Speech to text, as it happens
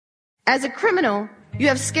As a criminal, you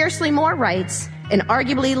have scarcely more rights and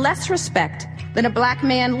arguably less respect than a black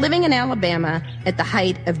man living in Alabama at the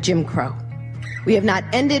height of Jim Crow. We have not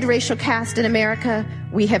ended racial caste in America.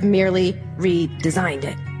 We have merely redesigned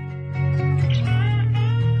it.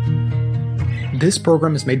 This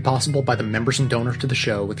program is made possible by the members and donors to the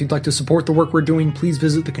show. If you'd like to support the work we're doing, please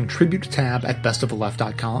visit the Contribute tab at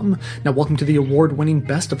bestoftheleft.com. Now, welcome to the award-winning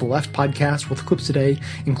Best of the Left podcast with clips today,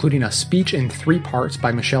 including a speech in 3 parts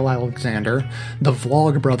by Michelle Alexander, the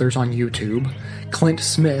Vlog Brothers on YouTube, Clint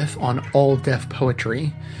Smith on All Deaf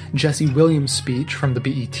Poetry, Jesse Williams' speech from the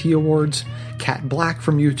BET Awards, Kat Black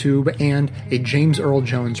from YouTube, and a James Earl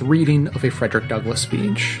Jones reading of a Frederick Douglass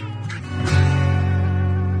speech.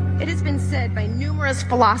 It has been said by numerous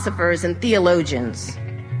philosophers and theologians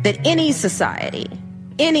that any society,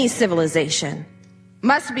 any civilization,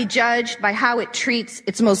 must be judged by how it treats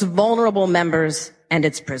its most vulnerable members and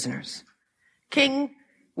its prisoners. King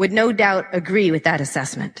would no doubt agree with that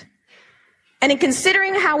assessment. And in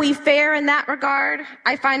considering how we fare in that regard,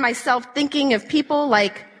 I find myself thinking of people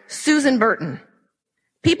like Susan Burton,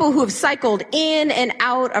 people who have cycled in and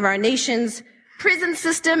out of our nation's prison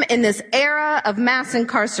system in this era of mass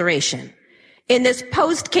incarceration, in this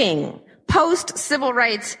post-King, post-civil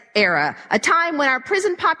rights era, a time when our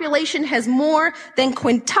prison population has more than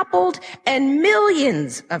quintupled and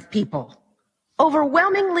millions of people,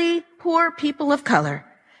 overwhelmingly poor people of color,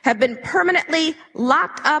 have been permanently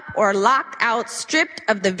locked up or locked out, stripped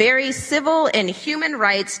of the very civil and human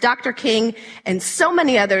rights Dr. King and so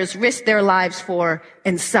many others risked their lives for,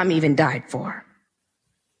 and some even died for.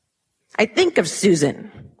 I think of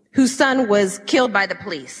Susan, whose son was killed by the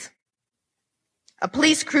police. A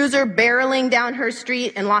police cruiser barreling down her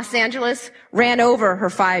street in Los Angeles ran over her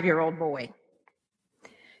 5-year-old boy.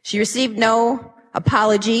 She received no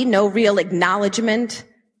apology, no real acknowledgement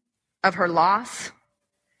of her loss,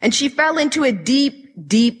 and she fell into a deep,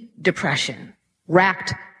 deep depression,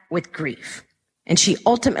 racked with grief, and she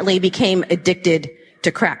ultimately became addicted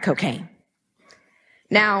to crack cocaine.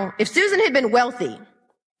 Now, if Susan had been wealthy,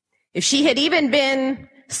 if she had even been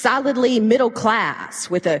solidly middle class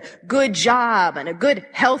with a good job and a good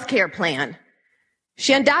health care plan,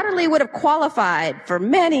 she undoubtedly would have qualified for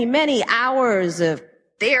many, many hours of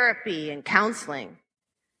therapy and counseling.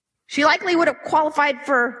 She likely would have qualified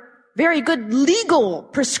for very good legal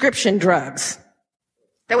prescription drugs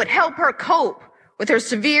that would help her cope with her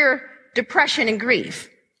severe depression and grief.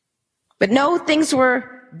 But no, things were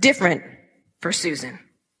different for Susan.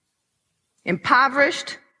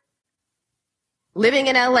 Impoverished, living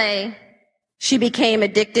in LA, she became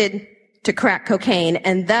addicted to crack cocaine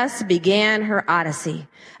and thus began her odyssey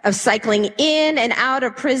of cycling in and out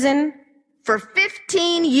of prison for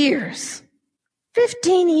 15 years.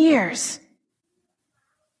 15 years.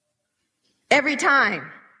 Every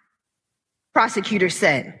time, prosecutors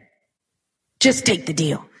said, just take the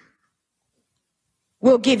deal.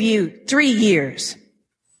 We'll give you 3 years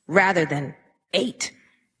rather than 8.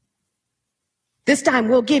 This time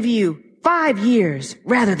we'll give you 5 years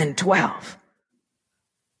rather than 12.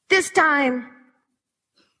 This time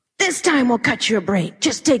we'll cut you a break.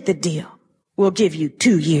 Just take the deal. We'll give you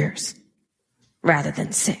 2 years rather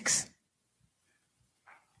than 6.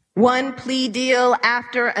 One plea deal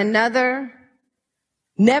after another.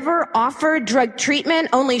 Never offered drug treatment,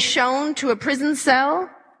 only shown to a prison cell.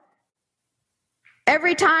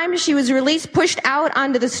 Every time she was released, pushed out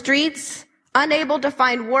onto the streets, unable to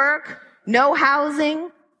find work, no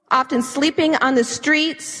housing, often sleeping on the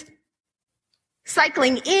streets,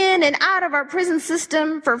 cycling in and out of our prison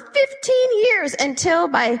system for 15 years until,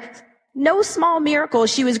 by no small miracle,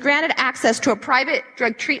 she was granted access to a private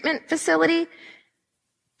drug treatment facility.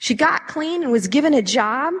 She got clean and was given a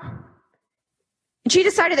job. And she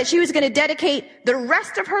decided that she was going to dedicate the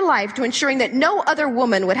rest of her life to ensuring that no other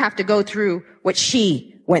woman would have to go through what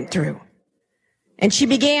she went through. And she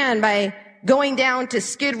began by going down to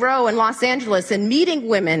Skid Row in Los Angeles and meeting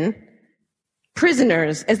women,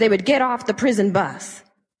 prisoners, as they would get off the prison bus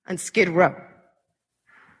on Skid Row.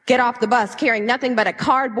 Get off the bus carrying nothing but a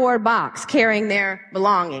cardboard box, carrying their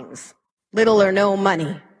belongings, little or no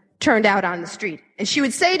money, turned out on the street. And she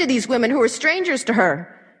would say to these women who were strangers to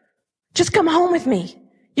her, just come home with me.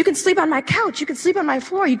 You can sleep on my couch. You can sleep on my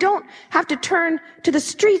floor. You don't have to turn to the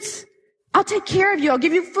streets. I'll take care of you. I'll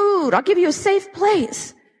give you food. I'll give you a safe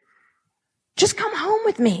place. Just come home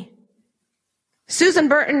with me. Susan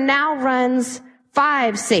Burton now runs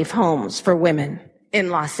 5 safe homes for women in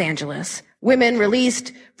Los Angeles, women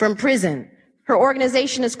released from prison. Her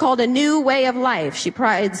organization is called A New Way of Life. She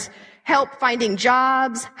provides help finding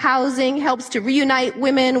jobs, housing, helps to reunite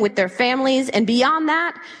women with their families. And beyond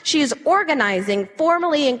that, she is organizing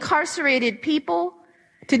formerly incarcerated people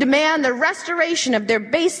to demand the restoration of their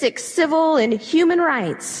basic civil and human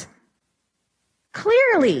rights.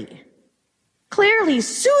 Clearly,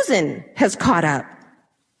 Susan has caught up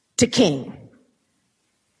to King.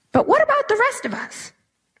 But what about the rest of us?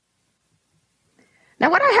 Now,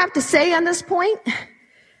 what I have to say on this point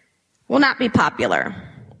will not be popular.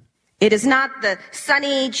 It is not the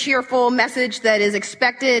sunny, cheerful message that is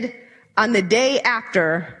expected on the day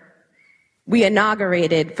after we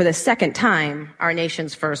inaugurated for the second time our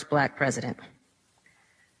nation's first black president.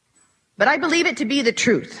 But I believe it to be the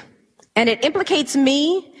truth, and it implicates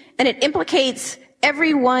me, and it implicates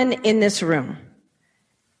everyone in this room.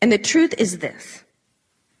 And the truth is this: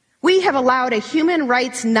 we have allowed a human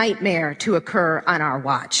rights nightmare to occur on our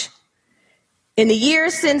watch. In the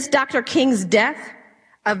years since Dr. King's death,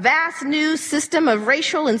 a vast new system of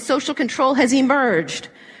racial and social control has emerged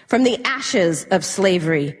from the ashes of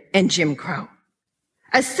slavery and Jim Crow.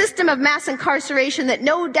 A system of mass incarceration that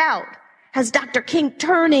no doubt has Dr. King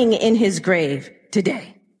turning in his grave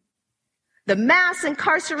today. The mass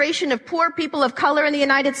incarceration of poor people of color in the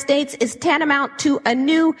United States is tantamount to a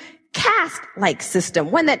new caste-like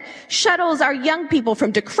system, one that shuttles our young people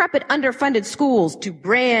from decrepit, underfunded schools to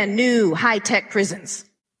brand new high-tech prisons.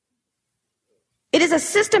 It is a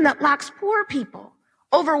system that locks poor people,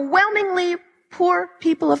 overwhelmingly poor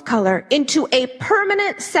people of color, into a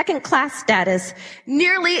permanent second-class status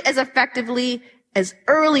nearly as effectively as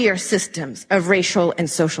earlier systems of racial and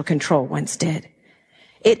social control once did.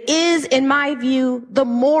 It is, in my view, the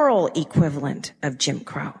moral equivalent of Jim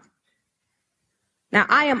Crow. Now,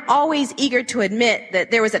 I am always eager to admit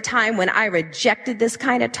that there was a time when I rejected this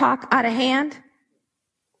kind of talk out of hand.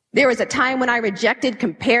 There was a time when I rejected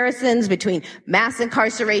comparisons between mass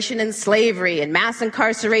incarceration and slavery and mass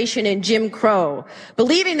incarceration and Jim Crow,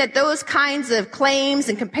 believing that those kinds of claims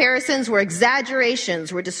and comparisons were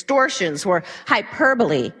exaggerations, were distortions, were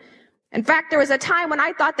hyperbole. In fact, there was a time when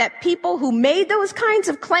I thought that people who made those kinds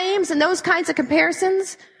of claims and those kinds of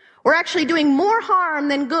comparisons were actually doing more harm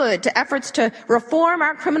than good to efforts to reform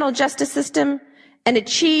our criminal justice system and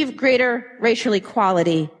achieve greater racial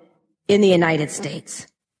equality in the United States.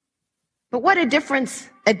 But what a difference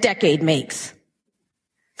a decade makes.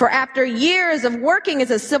 For after years of working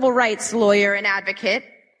as a civil rights lawyer and advocate,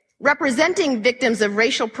 representing victims of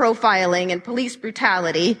racial profiling and police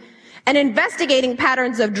brutality, and investigating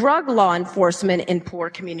patterns of drug law enforcement in poor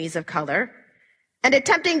communities of color, and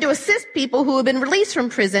attempting to assist people who have been released from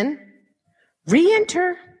prison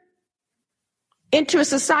re-enter into a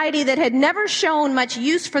society that had never shown much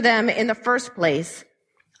use for them in the first place,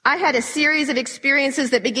 I had a series of experiences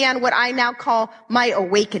that began what I now call my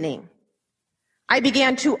awakening. I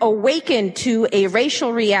began to awaken to a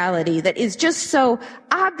racial reality that is just so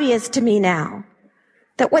obvious to me now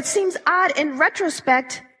that what seems odd in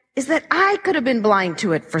retrospect is that I could have been blind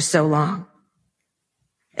to it for so long.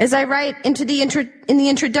 As I write in the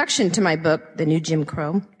introduction to my book, The New Jim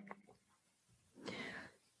Crow,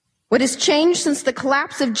 what has changed since the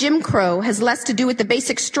collapse of Jim Crow has less to do with the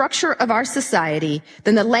basic structure of our society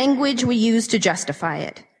than the language we use to justify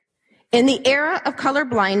it. In the era of color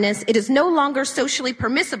blindness, it is no longer socially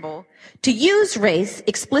permissible to use race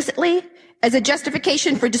explicitly as a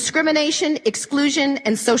justification for discrimination, exclusion,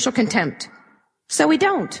 and social contempt. So we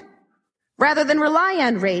don't. Rather than rely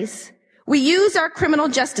on race, we use our criminal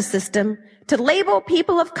justice system to label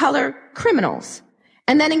people of color criminals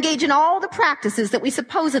and then engage in all the practices that we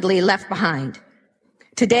supposedly left behind.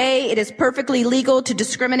 Today, it is perfectly legal to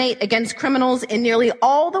discriminate against criminals in nearly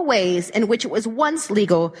all the ways in which it was once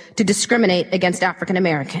legal to discriminate against African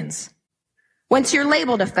Americans. Once you're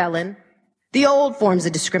labeled a felon, the old forms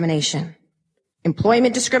of discrimination,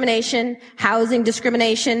 employment discrimination, housing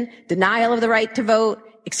discrimination, denial of the right to vote,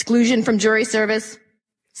 exclusion from jury service,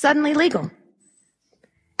 suddenly legal.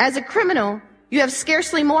 As a criminal, you have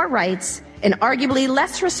scarcely more rights and arguably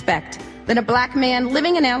less respect than a black man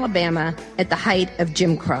living in Alabama at the height of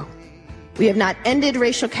Jim Crow. We have not ended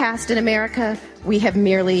racial caste in America. We have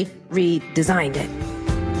merely redesigned it.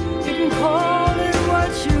 You can call it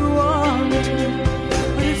what you want,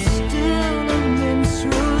 but it's still a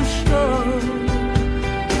minstrel show.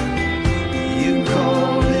 You can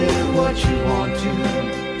call it what you want to,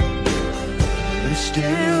 but it's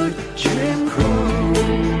still Jim Crow.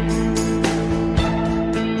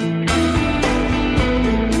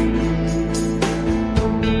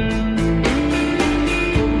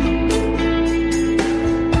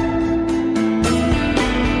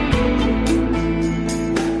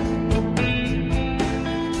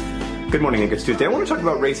 Good morning, it's Tuesday. I want to talk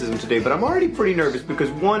about racism today, but I'm already pretty nervous because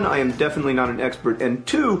one, I am definitely not an expert, and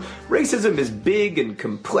two, racism is big and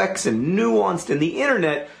complex and nuanced, and the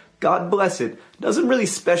internet, God bless it, doesn't really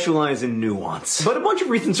specialize in nuance. But a bunch of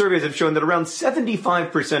recent surveys have shown that around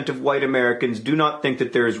 75% of white Americans do not think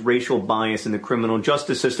that there is racial bias in the criminal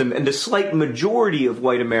justice system, and a slight majority of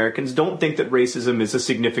white Americans don't think that racism is a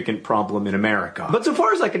significant problem in America. But so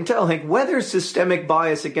far as I can tell, Hank, whether systemic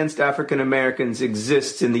bias against African Americans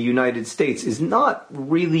exists in the United States is not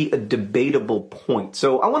really a debatable point.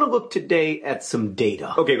 So I want to look today at some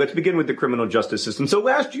data. Okay, let's begin with the criminal justice system. So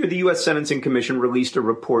last year, the U.S. Sentencing Commission released a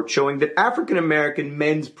report showing that African American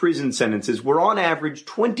men's prison sentences were on average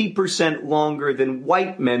 20% longer than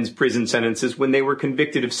white men's prison sentences when they were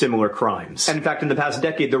convicted of similar crimes. And in fact, in the past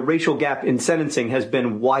decade, the racial gap in sentencing has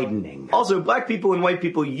been widening. Also, black people and white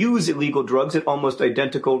people use illegal drugs at almost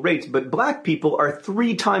identical rates, but black people are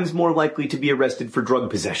 3 times more likely to be arrested for drug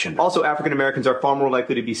possession. Also, African Americans are far more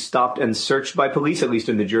likely to be stopped and searched by police, at least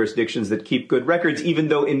in the jurisdictions that keep good records, even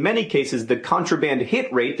though in many cases the contraband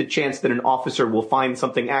hit rate, the chance that an officer will find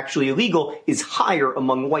something actually illegal, is higher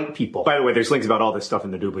among white people. By the way, there's links about all this stuff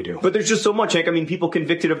in the doobly-doo. But there's just so much, Hank. I mean, people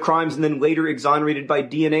convicted of crimes and then later exonerated by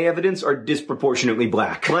DNA evidence are disproportionately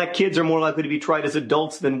black. Black kids are more likely to be tried as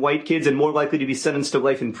adults than white kids and more likely to be sentenced to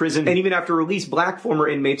life in prison. And even after release, black former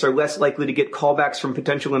inmates are less likely to get callbacks from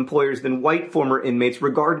potential employers than white former inmates,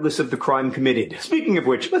 regardless of the crime committed. Speaking of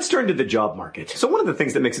which, let's turn to the job market. So one of the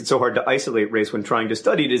things that makes it so hard to isolate race when trying to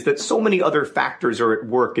study it is that so many other factors are at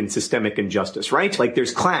work in systemic injustice, right? Like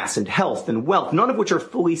there's class and health and wealth, none of which are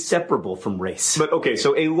fully separable from race. But okay,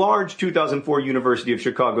 so a large 2004 University of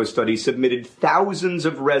Chicago study submitted thousands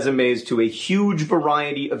of resumes to a huge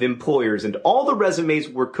variety of employers, and all the resumes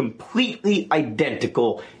were completely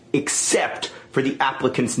identical except for the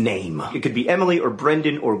applicant's name. It could be Emily or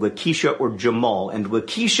Brendan or Lakeisha or Jamal, and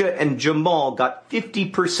Lakeisha and Jamal got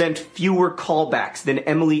 50% fewer callbacks than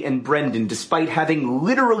Emily and Brendan, despite having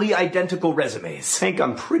literally identical resumes. Hank,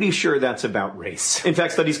 I'm pretty sure that's about race. In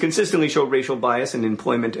fact, studies consistently show racial bias in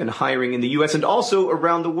employment and hiring in the US and also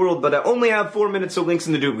around the world, but I only have 4 minutes, so links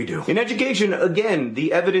in the doobly-doo. In education, again,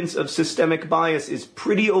 the evidence of systemic bias is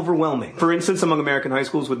pretty overwhelming. For instance, among American high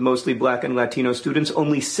schools with mostly black and Latino students,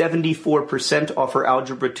 only 74% offer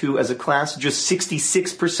Algebra 2 as a class, just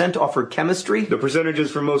 66% offer chemistry. The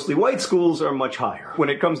percentages for mostly white schools are much higher. When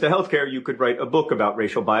it comes to healthcare, you could write a book about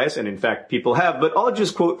racial bias, and in fact, people have, but I'll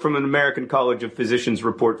just quote from an American College of Physicians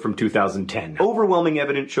report from 2010. Overwhelming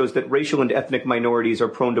evidence shows that racial and ethnic minorities are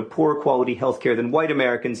prone to poorer quality healthcare than white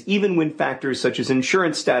Americans, even when factors such as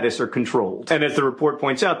insurance status are controlled. And as the report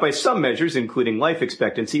points out, by some measures, including life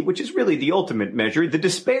expectancy, which is really the ultimate measure, the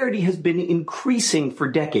disparity has been increasing for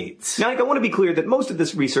decades. Now, I want to be clear that most of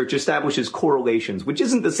this research establishes correlations, which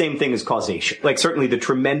isn't the same thing as causation. Like, certainly the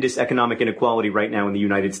tremendous economic inequality right now in the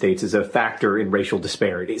United States is a factor in racial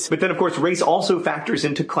disparities. But then, of course, race also factors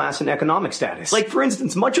into class and economic status. Like, for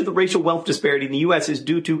instance, much of the racial wealth disparity in the U.S. is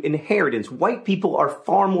due to inheritance. White people are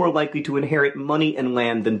far more likely to inherit money and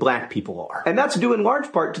land than black people are. And that's due in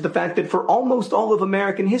large part to the fact that for almost all of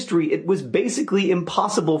American history, it was basically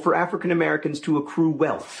impossible for African Americans to accrue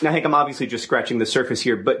wealth. Now, Hank, I'm obviously just scratching the surface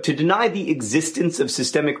here, but to deny the existence of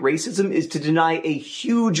systemic racism is to deny a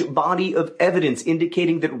huge body of evidence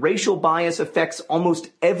indicating that racial bias affects almost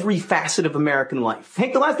every facet of American life.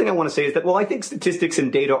 Hank, the last thing I want to say is that while I think statistics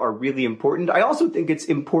and data are really important, I also think it's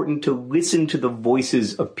important to listen to the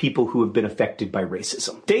voices of people who have been affected by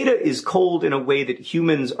racism. Data is cold in a way that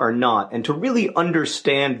humans are not, and to really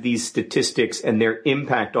understand these statistics and their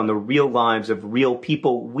impact on the real lives of real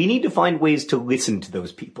people, we need to find ways to listen to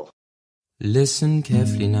those people. Listen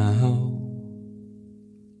carefully now.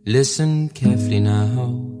 Listen carefully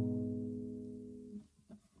now.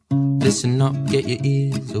 Listen up, get your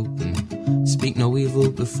ears open. Speak no evil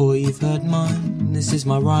before you've heard mine. This is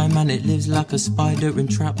my rhyme and it lives like a spider in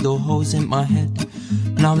trapdoor holes in my head.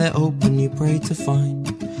 Now they're open, you pray to find.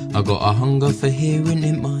 I got a hunger for hearing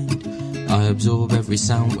in mind. I absorb every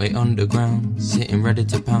sound way underground, sitting ready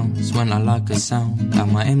to pounce when I like a sound.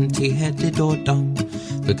 Am I empty-headed or dumb?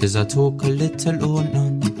 Because I talk a little or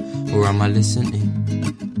none. Or am I listening?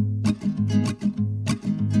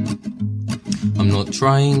 I'm not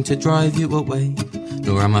trying to drive you away,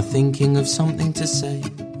 nor am I thinking of something to say.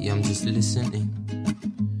 Yeah, I'm just listening.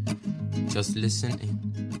 Just listening.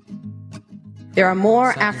 There are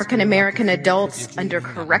more African American adults under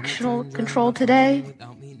correctional control today,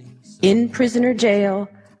 in prison or jail,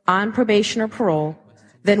 on probation or parole,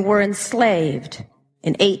 than were enslaved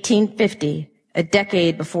in 1850, a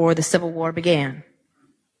decade before the Civil War began.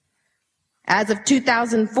 As of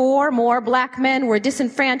 2004, more black men were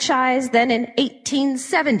disenfranchised than in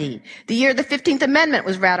 1870, the year the 15th Amendment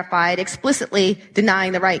was ratified, explicitly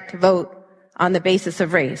denying the right to vote on the basis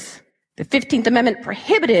of race. The 15th Amendment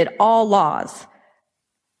prohibited all laws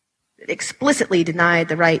that explicitly denied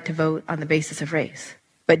the right to vote on the basis of race.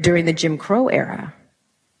 But during the Jim Crow era,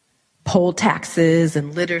 poll taxes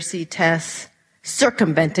and literacy tests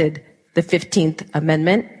circumvented the 15th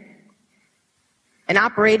Amendment and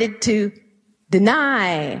operated to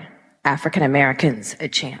deny African Americans a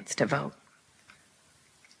chance to vote.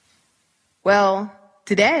 Well,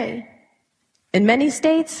 today, in many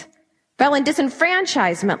states, felon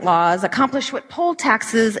disenfranchisement laws accomplish what poll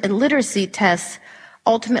taxes and literacy tests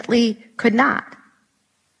ultimately could not.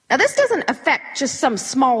 Now, this doesn't affect just some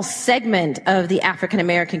small segment of the African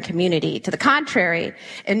American community. To the contrary,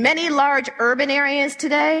 in many large urban areas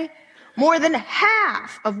today, more than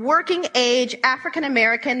half of working-age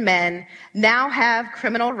African-American men now have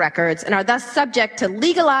criminal records and are thus subject to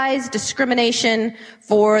legalized discrimination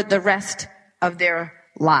for the rest of their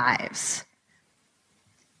lives.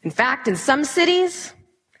 In fact, in some cities,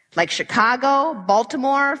 like Chicago,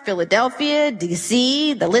 Baltimore, Philadelphia,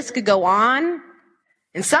 D.C., the list could go on,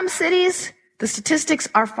 in some cities, the statistics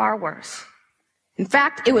are far worse. In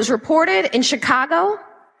fact, it was reported in Chicago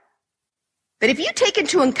that if you take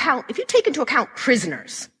into account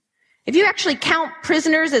prisoners, if you actually count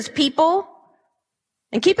prisoners as people,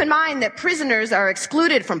 and keep in mind that prisoners are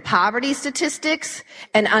excluded from poverty statistics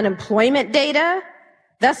and unemployment data,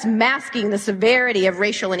 thus masking the severity of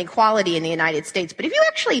racial inequality in the United States. But if you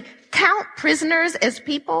actually count prisoners as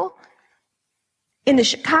people, in the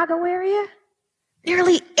Chicago area,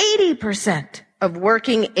 nearly 80% of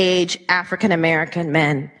working-age African-American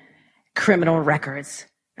men criminal records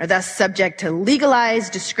are thus subject to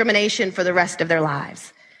legalized discrimination for the rest of their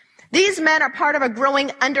lives. These men are part of a growing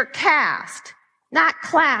undercaste, not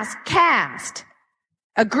class, caste,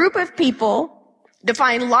 a group of people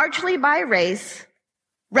defined largely by race,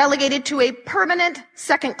 relegated to a permanent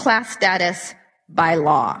second-class status by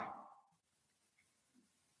law.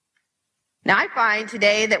 Now, I find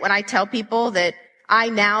today that when I tell people that I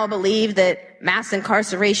now believe that mass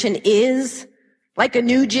incarceration is like a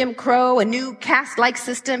new Jim Crow, a new caste-like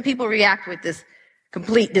system, people react with this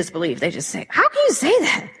complete disbelief. They just say, how can you say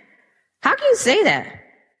that? How can you say that?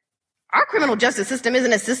 Our criminal justice system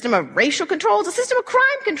isn't a system of racial control, it's a system of crime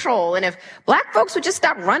control. And if black folks would just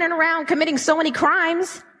stop running around committing so many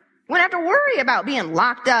crimes, we wouldn't have to worry about being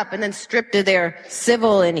locked up and then stripped of their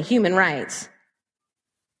civil and human rights.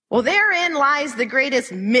 Well, therein lies the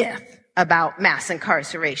greatest myth about mass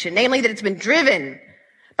incarceration, namely that it's been driven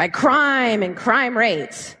by crime and crime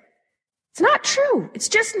rates. It's not true. It's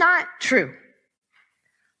just not true.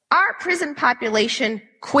 Our prison population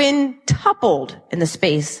quintupled in the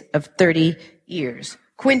space of 30 years.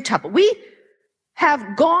 Quintupled. We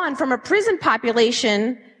have gone from a prison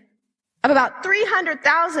population of about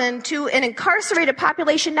 300,000 to an incarcerated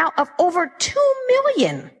population now of over 2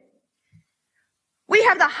 million. We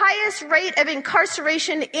have the highest rate of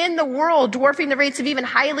incarceration in the world, dwarfing the rates of even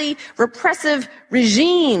highly repressive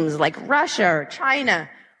regimes like Russia or China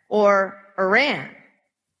or Iran.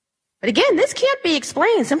 But again, this can't be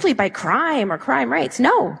explained simply by crime or crime rates.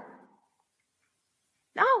 No.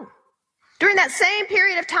 During that same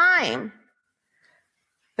period of time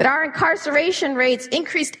that our incarceration rates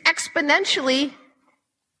increased exponentially,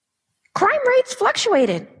 crime rates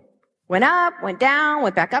fluctuated. Went up, went down,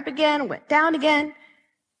 went back up again, went down again.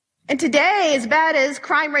 And today, as bad as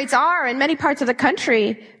crime rates are in many parts of the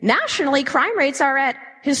country, nationally, crime rates are at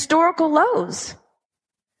historical lows.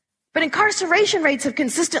 But incarceration rates have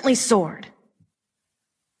consistently soared.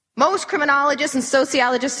 Most criminologists and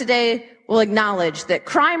sociologists today will acknowledge that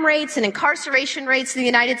crime rates and incarceration rates in the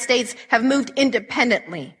United States have moved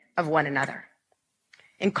independently of one another.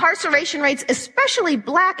 Incarceration rates, especially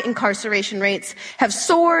black incarceration rates, have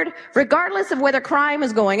soared regardless of whether crime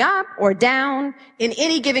is going up or down in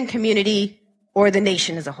any given community or the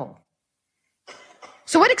nation as a whole.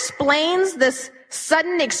 So what explains this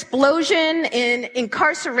sudden explosion in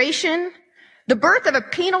incarceration, the birth of a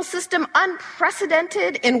penal system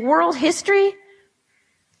unprecedented in world history,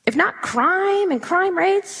 if not crime and crime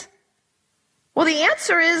rates? Well, the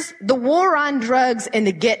answer is the war on drugs and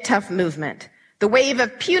the Get Tough movement, the wave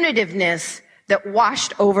of punitiveness that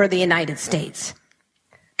washed over the United States.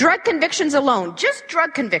 Drug convictions alone, just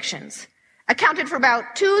drug convictions, accounted for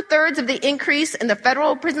about 2/3 of the increase in the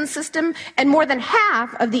federal prison system and more than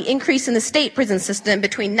half of the increase in the state prison system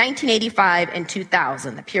between 1985 and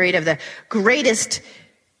 2000, the period of the greatest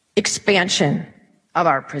expansion of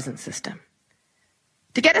our prison system.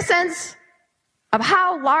 To get a sense of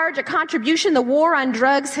how large a contribution the war on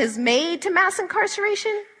drugs has made to mass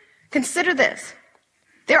incarceration? Consider this.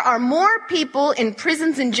 There are more people in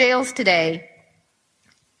prisons and jails today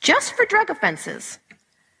just for drug offenses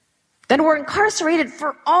than were incarcerated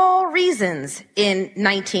for all reasons in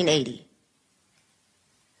 1980.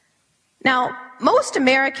 Now, most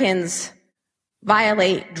Americans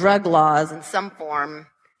violate drug laws in some form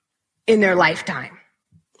in their lifetime.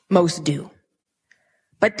 Most do.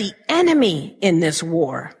 But the enemy in this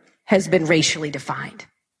war has been racially defined.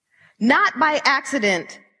 Not by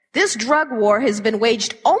accident, this drug war has been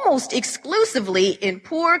waged almost exclusively in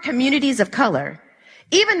poor communities of color,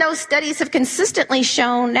 even though studies have consistently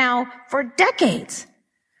shown now for decades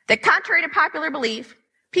that, contrary to popular belief,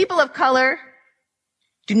 people of color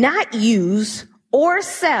do not use or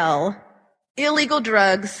sell illegal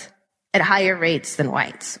drugs at higher rates than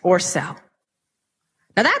whites, or sell.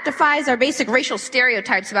 Now that defies our basic racial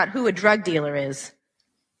stereotypes about who a drug dealer is.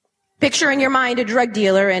 Picture in your mind a drug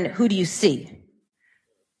dealer, and who do you see?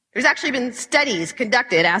 There's actually been studies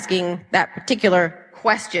conducted asking that particular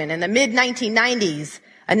question. In the mid-1990s,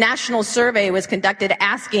 a national survey was conducted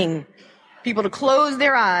asking people to close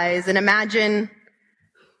their eyes and imagine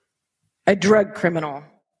a drug criminal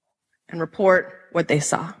and report what they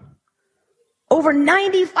saw. Over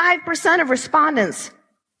 95% of respondents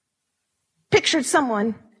pictured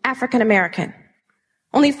someone African American.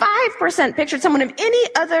 Only 5% pictured someone of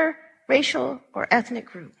any other racial or ethnic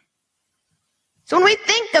group. So when we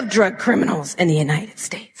think of drug criminals in the United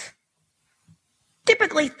States,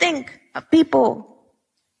 typically think of people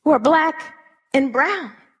who are black and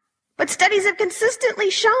brown. But studies have consistently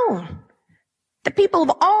shown that people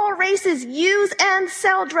of all races use and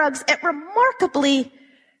sell drugs at remarkably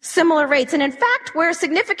similar rates. And in fact, where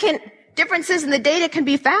significant differences in the data can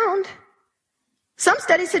be found, some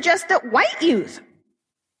studies suggest that white youth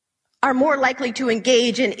are more likely to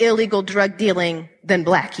engage in illegal drug dealing than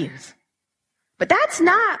black youth. But that's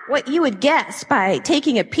not what you would guess by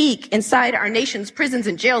taking a peek inside our nation's prisons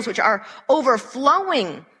and jails, which are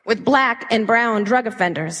overflowing with black and brown drug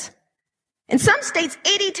offenders. In some states,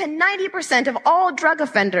 80 to 90% of all drug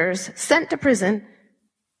offenders sent to prison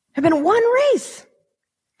have been one race,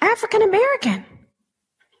 African American.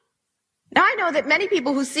 Now, I know that many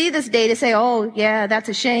people who see this data say, oh, yeah, that's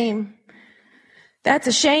a shame. That's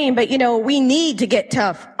a shame, but we need to get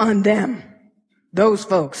tough on them, those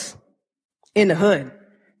folks in the hood.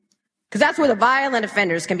 Because that's where the violent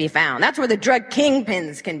offenders can be found. That's where the drug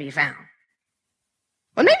kingpins can be found.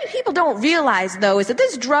 What maybe people don't realize, though, is that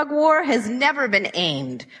this drug war has never been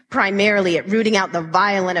aimed primarily at rooting out the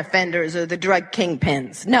violent offenders or the drug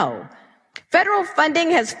kingpins. No. Federal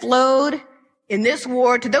funding has flowed in this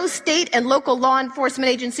war to those state and local law enforcement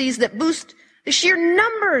agencies that boost the sheer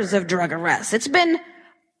numbers of drug arrests. It's been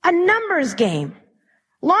a numbers game.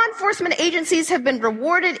 Law enforcement agencies have been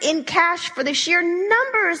rewarded in cash for the sheer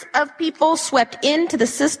numbers of people swept into the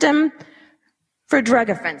system for drug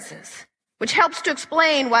offenses, which helps to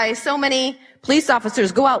explain why so many police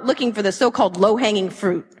officers go out looking for the so-called low-hanging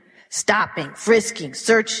fruit, stopping, frisking,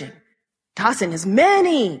 searching, tossing as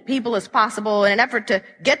many people as possible in an effort to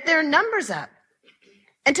get their numbers up.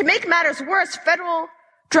 And to make matters worse, federal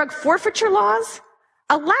drug forfeiture laws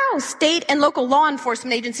allow state and local law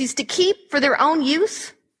enforcement agencies to keep for their own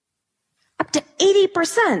use up to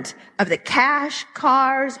 80% of the cash,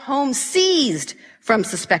 cars, homes seized from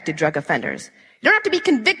suspected drug offenders. You don't have to be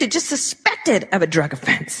convicted, just suspected of a drug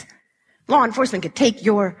offense. Law enforcement could take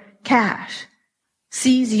your cash,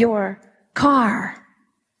 seize your car,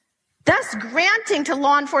 thus granting to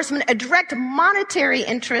law enforcement a direct monetary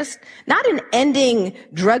interest, not in ending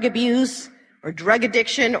drug abuse or drug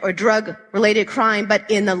addiction or drug-related crime, but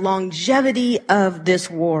in the longevity of this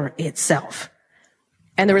war itself.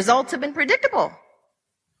 And the results have been predictable.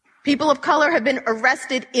 People of color have been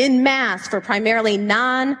arrested en masse for primarily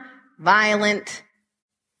non-violent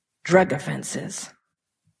drug offenses.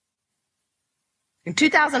 In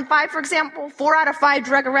 2005, for example, 4 out of 5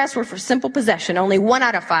 drug arrests were for simple possession. Only 1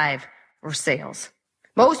 out of 5 were sales.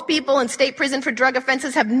 Most people in state prison for drug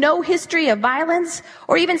offenses have no history of violence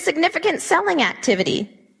or even significant selling activity.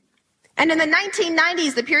 And in the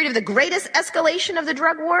 1990s, the period of the greatest escalation of the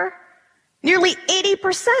drug war, nearly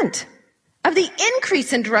 80% of the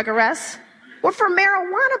increase in drug arrests were for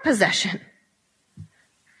marijuana possession,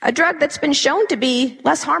 a drug that's been shown to be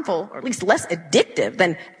less harmful, or at least less addictive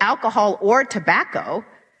than alcohol or tobacco,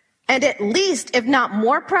 and at least, if not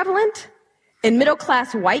more prevalent, in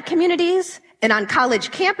middle-class white communities and on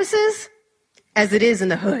college campuses as it is in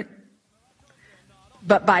the hood.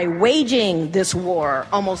 But by waging this war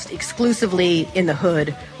almost exclusively in the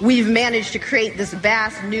hood, we've managed to create this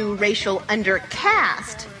vast new racial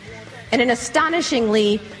undercaste in an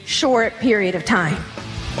astonishingly short period of time.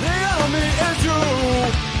 The enemy is you.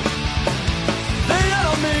 The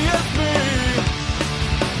enemy is me.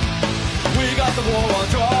 We got the war on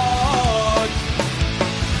drugs.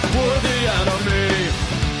 We're the enemy.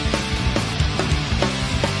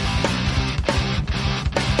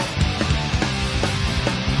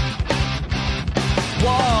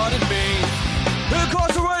 What it means,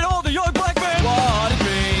 incarcerate all the young black men. What it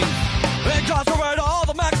means, incarcerate all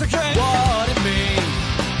the Mexicans. What it means,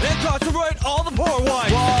 incarcerate all the poor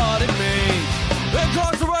whites. What it means,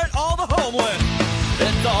 incarcerate all the homeless.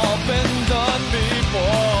 It's all been done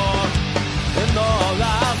before in the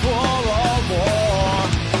last World War.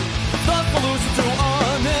 The solution to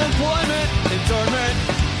unemployment, internment,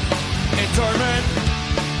 internment,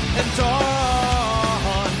 internment.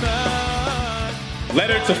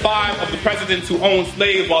 Letter to 5 of the presidents who owned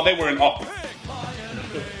slaves while they were in office.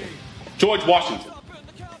 George Washington,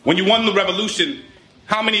 when you won the revolution,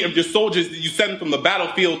 how many of your soldiers did you send from the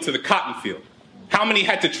battlefield to the cotton field? How many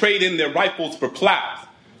had to trade in their rifles for plows?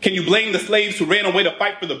 Can you blame the slaves who ran away to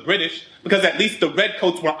fight for the British? Because at least the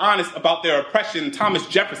redcoats were honest about their oppression. Thomas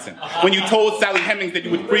Jefferson, when you told Sally Hemings that you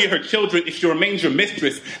would free her children if she remained your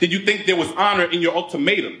mistress, did you think there was honor in your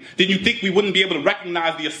ultimatum? Did you think we wouldn't be able to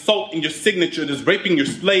recognize the assault in your signature as raping your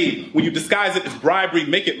slave? When you disguise it as bribery,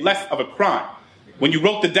 make it less of a crime? When you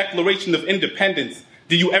wrote the Declaration of Independence,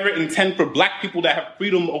 did you ever intend for black people to have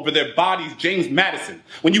freedom over their bodies? James Madison,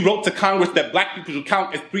 when you wrote to Congress that black people should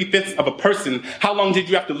count as 3/5 of a person, how long did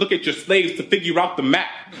you have to look at your slaves to figure out the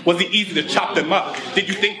math? Was it easy to chop them up? Did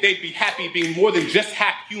you think they'd be happy being more than just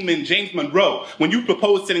half human? James Monroe, when you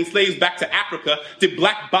proposed sending slaves back to Africa, did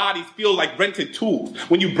black bodies feel like rented tools?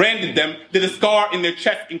 When you branded them, did a scar in their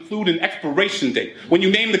chest include an expiration date? When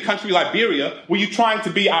you named the country Liberia, were you trying to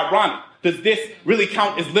be ironic? Does this really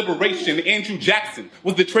count as liberation? Andrew Jackson,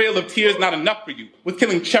 was the Trail of Tears not enough for you? Was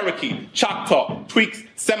killing Cherokee, Choctaw, Tweaks,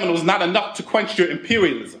 Seminoles not enough to quench your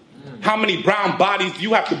imperialism? How many brown bodies do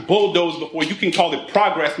you have to bulldoze before you can call it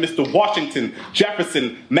progress, Mr. Washington,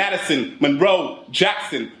 Jefferson, Madison, Monroe,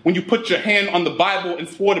 Jackson? When you put your hand on the Bible and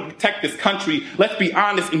swore to protect this country, let's be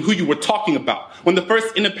honest in who you were talking about. When the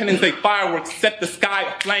first Independence Day fireworks set the sky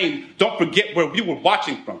aflame, don't forget where we were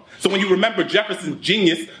watching from. So when you remember Jefferson's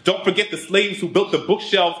genius, don't forget the slaves who built the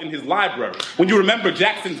bookshelves in his library. When you remember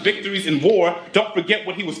Jackson's victories in war, don't forget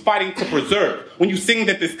what he was fighting to preserve. When you sing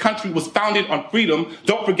that this country was founded on freedom,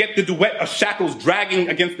 don't forget the duet of shackles dragging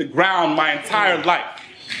against the ground my entire life.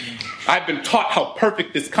 I've been taught how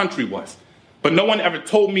perfect this country was, but no one ever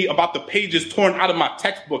told me about the pages torn out of my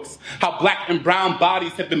textbooks, how black and brown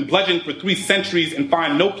bodies have been bludgeoned for 3 centuries and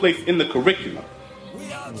find no place in the curriculum.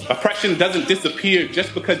 Oppression doesn't disappear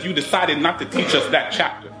just because you decided not to teach us that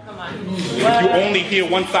chapter. If you only hear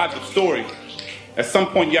one side of the story, at some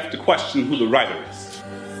point you have to question who the writer is.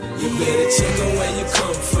 You better check on where you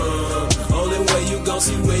come from. Only way you gon'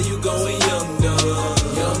 see where you going, young dog.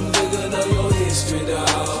 Young nigga know your history,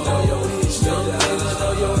 dog. Know your history, young nigga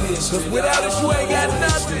know your history. 'Cause without it, you ain't got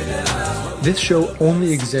nothing. This show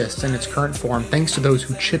only exists in its current form thanks to those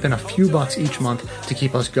who chip in a few bucks each month to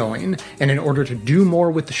keep us going. And in order to do more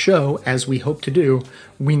with the show, as we hope to do,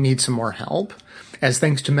 we need some more help. As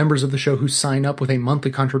thanks to members of the show who sign up with a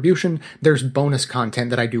monthly contribution, there's bonus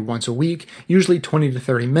content that I do once a week, usually 20 to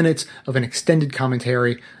 30 minutes of an extended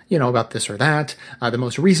commentary, about this or that. The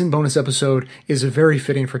most recent bonus episode is very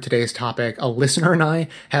fitting for today's topic. A listener and I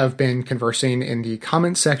have been conversing in the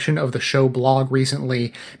comment section of the show blog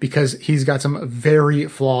recently because he's got some very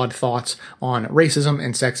flawed thoughts on racism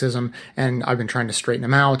and sexism, and I've been trying to straighten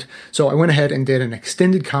them out. So I went ahead and did an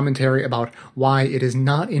extended commentary about why it is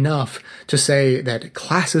not enough to say that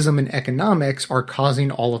classism and economics are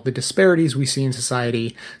causing all of the disparities we see in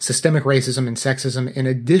society. Systemic racism and sexism, in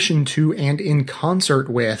addition to and in concert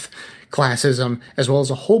with classism, as well as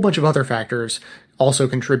a whole bunch of other factors, also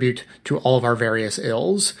contribute to all of our various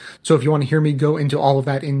ills. So if you want to hear me go into all of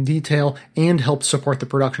that in detail and help support the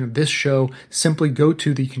production of this show, simply go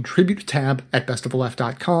to the Contribute tab at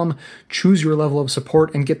bestoftheleft.com, choose your level of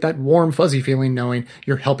support, and get that warm, fuzzy feeling knowing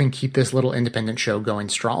you're helping keep this little independent show going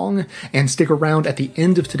strong. And stick around at the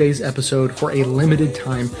end of today's episode for a limited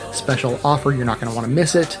time special offer. You're not going to want to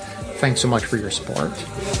miss it. Thanks so much for your support.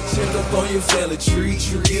 Check up on your family tree.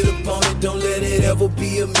 Get up on it, don't let it ever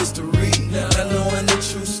be a mystery. Not knowing the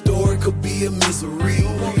true story could be a misery.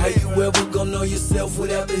 How you ever gonna know yourself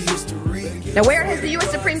without the history? Now, where has the U.S.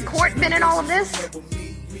 Supreme Court been in all of this?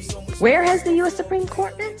 Where has the U.S. Supreme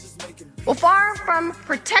Court been? Well, far from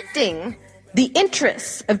protecting the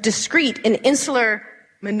interests of discrete and insular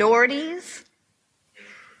minorities.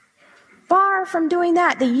 Far from doing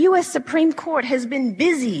that, the U.S. Supreme Court has been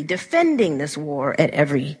busy defending this war at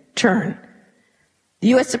every turn. The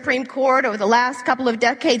U.S. Supreme Court over the last couple of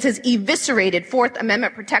decades has eviscerated Fourth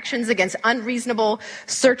Amendment protections against unreasonable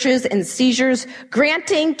searches and seizures,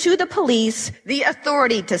 granting to the police the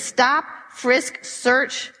authority to stop, frisk,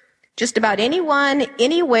 search just about anyone,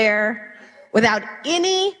 anywhere, without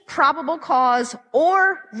any probable cause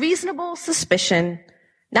or reasonable suspicion,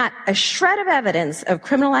 not a shred of evidence of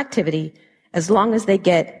criminal activity, as long as they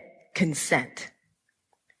get consent.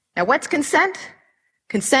 Now, what's consent?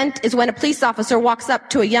 Consent is when a police officer walks up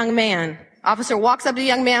to a young man. Officer walks up to a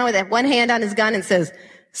young man with one hand on his gun and says,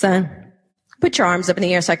 "Son, put your arms up in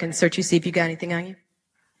the air so I can search you, see if you got anything on you."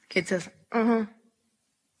 Kid says,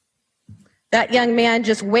 That young man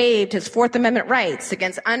just waived his Fourth Amendment rights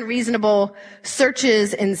against unreasonable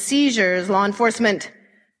searches and seizures. Law enforcement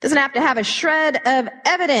doesn't have to have a shred of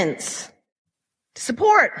evidence to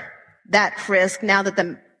support that frisk now that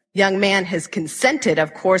the young man has consented,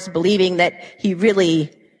 of course, believing that he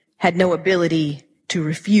really had no ability to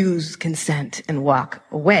refuse consent and walk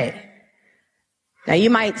away. Now, you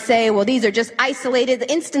might say, well, these are just isolated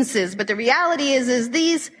instances, but the reality is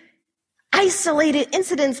these isolated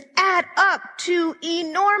incidents add up to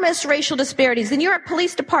enormous racial disparities. The New York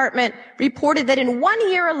Police Department reported that in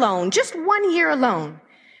 1 year alone, just 1 year alone,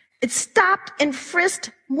 it stopped and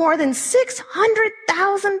frisked more than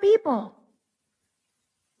 600,000 people.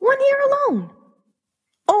 1 year alone.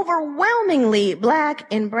 Overwhelmingly black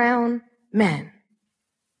and brown men.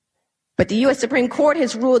 But the U.S. Supreme Court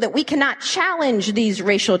has ruled that we cannot challenge these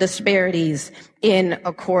racial disparities in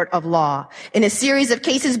a court of law. In a series of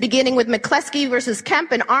cases beginning with McCleskey versus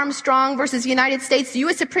Kemp and Armstrong versus United States, the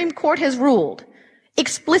U.S. Supreme Court has ruled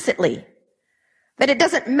explicitly that it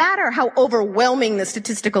doesn't matter how overwhelming the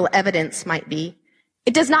statistical evidence might be.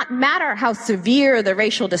 It does not matter how severe the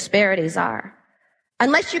racial disparities are.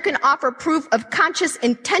 Unless you can offer proof of conscious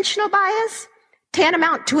intentional bias,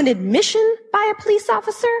 tantamount to an admission by a police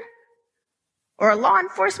officer or a law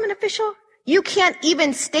enforcement official, you can't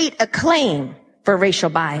even state a claim for racial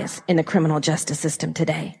bias in the criminal justice system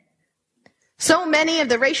today. So many of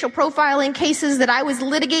the racial profiling cases that I was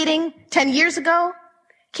litigating 10 years ago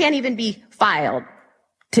can't even be filed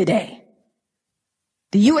today.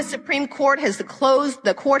 The U.S. Supreme Court has closed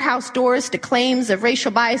the courthouse doors to claims of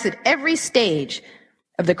racial bias at every stage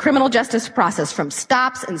of the criminal justice process, from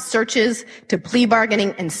stops and searches to plea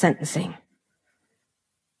bargaining and sentencing.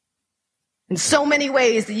 In so many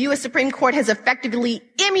ways, the U.S. Supreme Court has effectively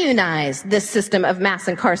immunized this system of mass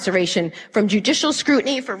incarceration from judicial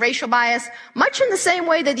scrutiny for racial bias, much in the same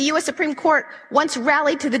way that the U.S. Supreme Court once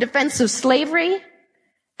rallied to the defense of slavery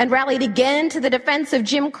and rallied again to the defense of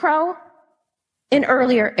Jim Crow in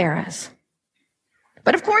earlier eras.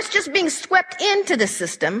 But of course, just being swept into the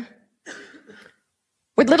system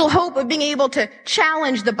with little hope of being able to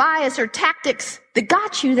challenge the bias or tactics that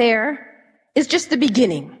got you there is just the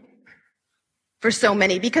beginning for so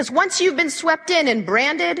many. Because once you've been swept in and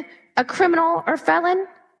branded a criminal or felon,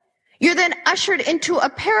 you're then ushered into a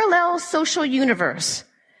parallel social universe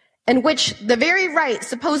in which the very rights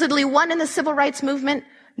supposedly won in the civil rights movement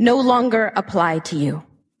no longer apply to you.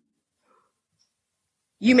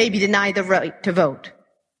 You may be denied the right to vote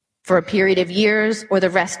for a period of years or the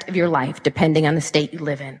rest of your life, depending on the state you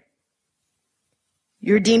live in.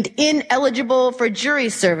 You're deemed ineligible for jury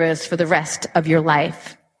service for the rest of your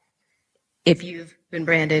life if you've been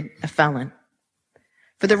branded a felon.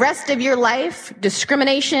 For the rest of your life,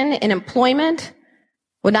 discrimination in employment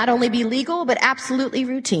will not only be legal, but absolutely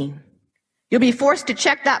routine. You'll be forced to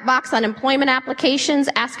check that box on employment applications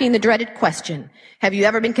asking the dreaded question, have you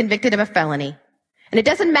ever been convicted of a felony? And it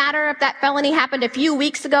doesn't matter if that felony happened a few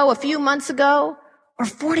weeks ago, a few months ago, or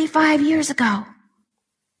 45 years ago.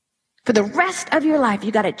 For the rest of your life,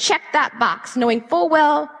 you got to check that box, knowing full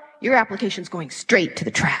well your application's going straight to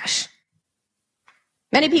the trash.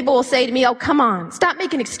 Many people will say to me, oh, come on, stop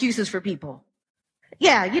making excuses for people.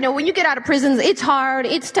 Yeah, when you get out of prisons, it's hard,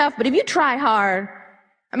 it's tough, but if you try hard,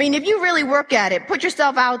 if you really work at it, put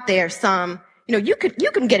yourself out there some, you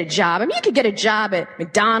can get a job. You could get a job at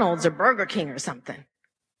McDonald's or Burger King or something.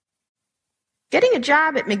 Getting a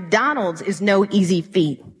job at McDonald's is no easy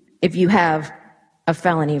feat if you have a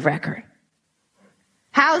felony record.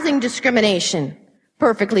 Housing discrimination,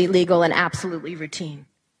 perfectly legal and absolutely routine.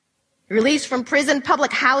 Released from prison,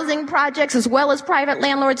 public housing projects, as well as private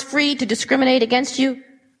landlords free to discriminate against you,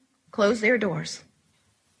 close their doors.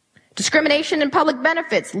 Discrimination in public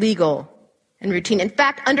benefits, legal and routine. In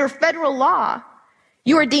fact, under federal law,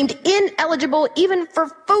 You are deemed ineligible even for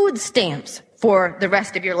food stamps for the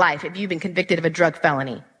rest of your life if you've been convicted of a drug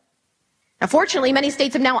felony. Now, fortunately, many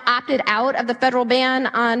states have now opted out of the federal ban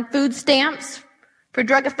on food stamps for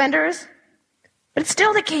drug offenders. But it's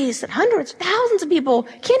still the case that hundreds, thousands of people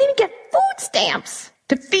can't even get food stamps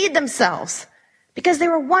to feed themselves because they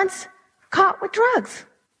were once caught with drugs.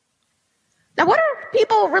 Now, what are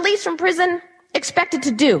people released from prison expected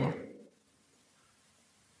to do?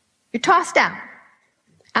 You're tossed out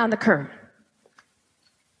on the curb.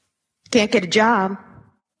 Can't get a job.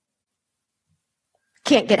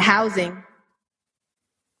 Can't get housing.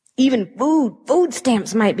 Even food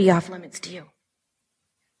stamps might be off limits to you.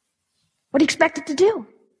 What do you expect it to do?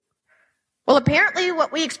 Well, apparently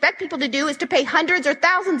what we expect people to do is to pay hundreds or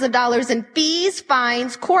thousands of dollars in fees,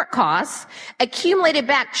 fines, court costs, accumulated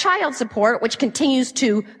back child support, which continues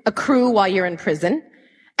to accrue while you're in prison.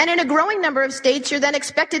 And in a growing number of states, you're then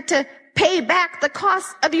expected to pay back the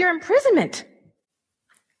costs of your imprisonment.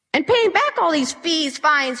 And paying back all these fees,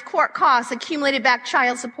 fines, court costs, accumulated back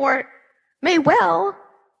child support may well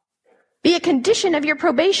be a condition of your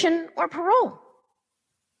probation or parole.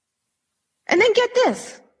 And then get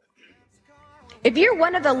this. If you're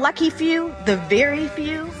one of the lucky few, the very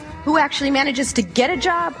few, who actually manages to get a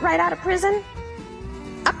job right out of prison,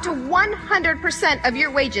 up to 100% of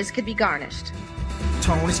your wages could be garnished.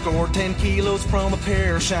 Tony scored 10 kilos from a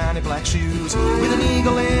pair of shiny black shoes, with an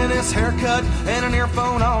eagle in his haircut and an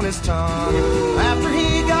earphone on his tongue. After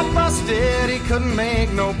he got busted, he couldn't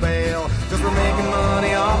make no bail, 'cause we're making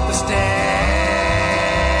money off the stash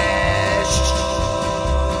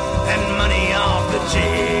and money off the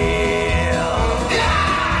jail.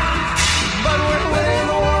 Yeah! But we're winning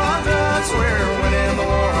the war on drugs, we're winning the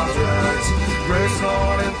war on drugs. Grace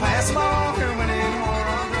Lord and pass them all, we're winning the war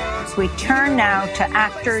on drugs. We turn now to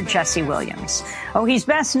actor Jesse Williams. Oh, he's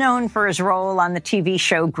best known for his role on the TV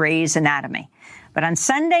show Grey's Anatomy. But on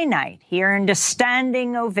Sunday night, he earned a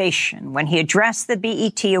standing ovation when he addressed the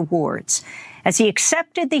BET Awards. As he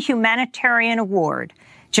accepted the humanitarian award,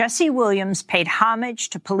 Jesse Williams paid homage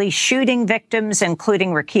to police shooting victims,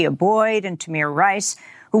 including Rekia Boyd and Tamir Rice,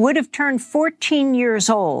 who would have turned 14 years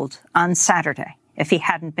old on Saturday if he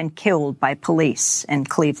hadn't been killed by police in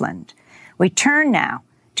Cleveland. We turn now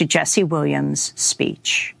to Jesse Williams'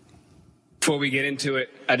 speech. Before we get into it,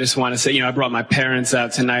 I just want to say, I brought my parents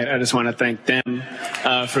out tonight. I just want to thank them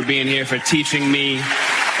for being here, for teaching me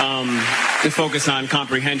to focus on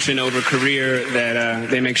comprehension over career, that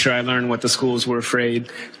they make sure I learn what the schools were afraid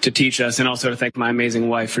to teach us, and also to thank my amazing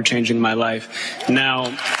wife for changing my life.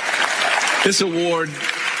 Now, this award,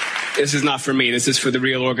 this is not for me. This is for the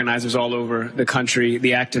real organizers all over the country,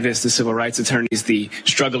 the activists, the civil rights attorneys, the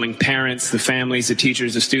struggling parents, the families, the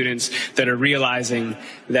teachers, the students that are realizing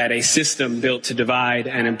that a system built to divide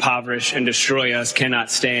and impoverish and destroy us cannot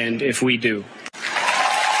stand if we do.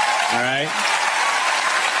 All right?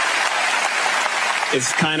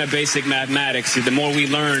 It's kind of basic mathematics. The more we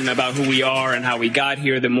learn about who we are and how we got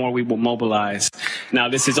here, the more we will mobilize. Now,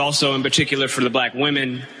 this is also in particular for the black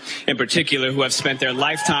women, in particular, who have spent their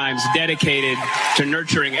lifetimes dedicated to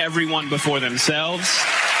nurturing everyone before themselves.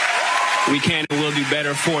 We can and will do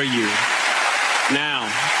better for you. Now,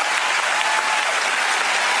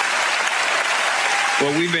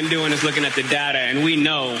 what we've been doing is looking at the data, and we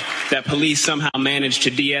know that police somehow manage to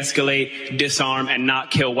de-escalate, disarm, and not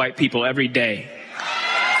kill white people every day.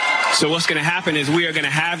 So what's going to happen is we are going to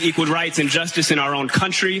have equal rights and justice in our own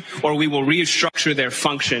country, or we will restructure their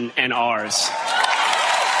function and ours.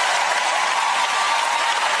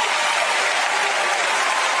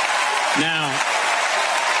 Now,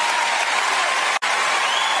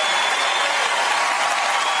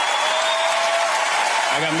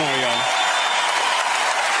 I got more, y'all.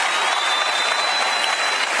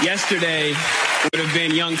 Yesterday would have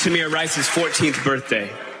been young Tamir Rice's 14th birthday.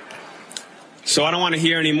 So I don't want to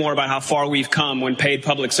hear any more about how far we've come when paid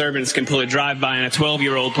public servants can pull a drive-by on a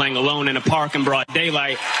 12-year-old playing alone in a park in broad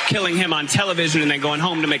daylight, killing him on television, and then going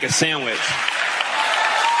home to make a sandwich.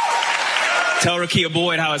 Tell Rekia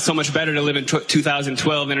Boyd how it's so much better to live in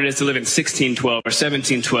 2012 than it is to live in 1612 or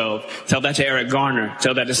 1712. Tell that to Eric Garner.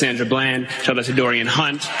 Tell that to Sandra Bland. Tell that to Dorian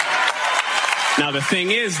Hunt. Now, the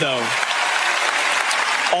thing is, though,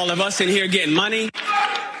 all of us in here getting money,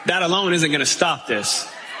 that alone isn't going to stop this.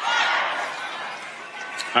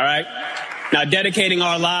 All right? Now, dedicating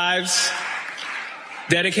our lives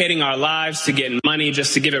to getting money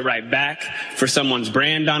just to give it right back for someone's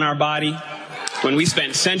brand on our body, when we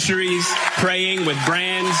spent centuries praying with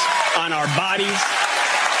brands on our bodies,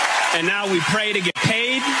 and now we pray to get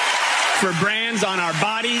paid for brands on our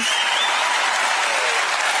bodies.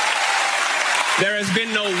 There has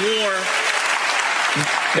been no war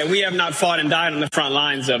that we have not fought and died on the front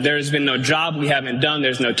lines of. There has been no job we haven't done.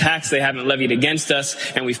 There's no tax they haven't levied against us,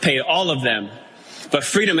 and we've paid all of them. But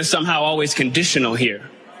freedom is somehow always conditional here.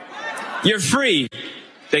 You're free,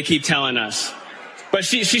 they keep telling us. But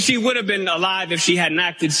she would have been alive if she hadn't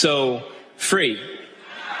acted so free.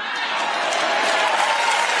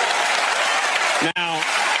 Now,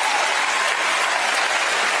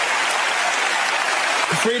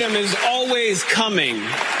 freedom is always coming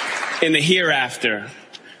in the hereafter.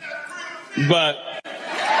 But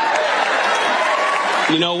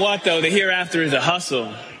you know what, though? The hereafter is a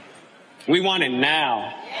hustle. We want it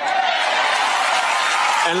now.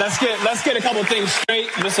 And let's get a couple things straight.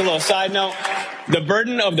 Just a little side note. The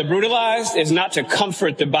burden of the brutalized is not to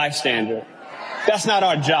comfort the bystander. That's not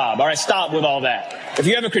our job. All right, stop with all that. If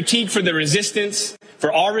you have a critique for the resistance,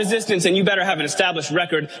 for our resistance, then you better have an established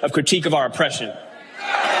record of critique of our oppression.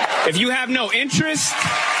 If you have no interest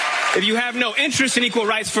in equal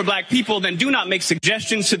rights for black people, then do not make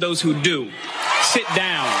suggestions to those who do. Sit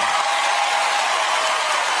down.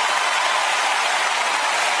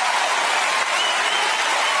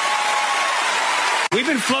 We've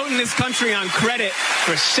been floating this country on credit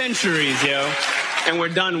for centuries, yo. And we're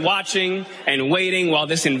done watching and waiting while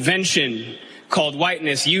this invention called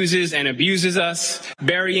whiteness uses and abuses us,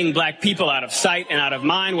 burying black people out of sight and out of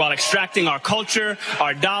mind while extracting our culture,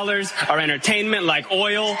 our dollars, our entertainment like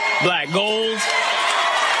oil, black gold,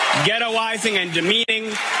 ghettoizing and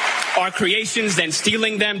demeaning our creations, then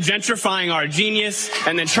stealing them, gentrifying our genius,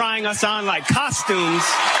 and then trying us on like costumes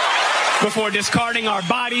before discarding our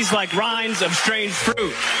bodies like rinds of strange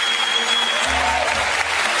fruit.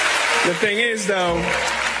 The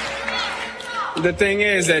thing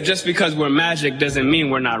is that just because we're magic doesn't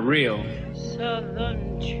mean we're not real.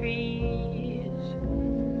 Southern trees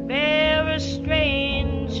bear a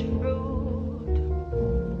strange fruit,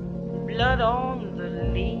 blood on the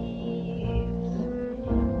leaves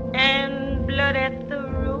and blood at the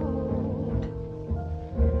root,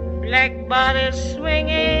 black bodies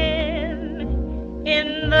swinging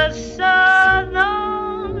in the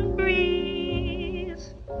southern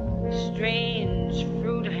breeze, strange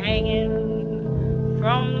fruit hanging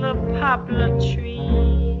from the poplar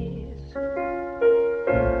trees.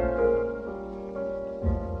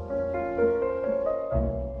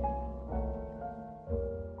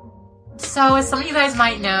 So, as some of you guys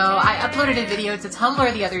might know, I uploaded a video to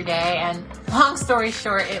Tumblr the other day, and long story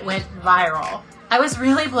short, it went viral. I was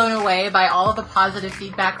really blown away by all of the positive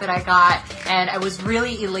feedback that I got, and I was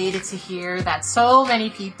really elated to hear that so many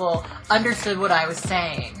people understood what I was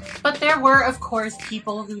saying. But there were, of course,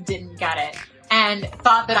 people who didn't get it and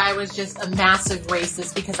thought that I was just a massive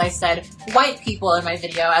racist because I said white people in my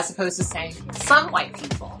video as opposed to saying some white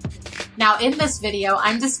people. Now, in this video,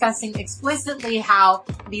 I'm discussing explicitly how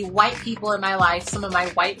the white people in my life, some of my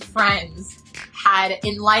white friends, had,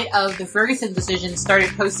 in light of the Ferguson decision, started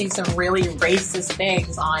posting some really racist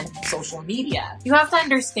things on social media. You have to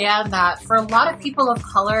understand that for a lot of people of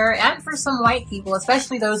color and for some white people,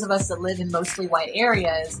 especially those of us that live in mostly white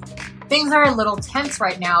areas, things are a little tense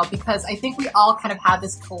right now because I think we all kind of have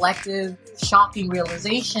this collective shocking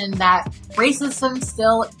realization that racism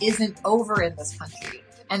still isn't over in this country.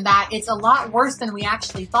 And that it's a lot worse than we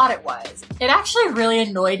actually thought it was. It actually really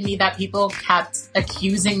annoyed me that people kept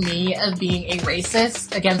accusing me of being a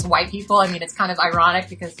racist against white people. I mean, it's kind of ironic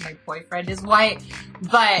because my boyfriend is white.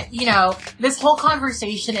 But, you know, this whole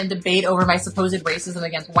conversation and debate over my supposed racism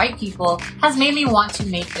against white people has made me want to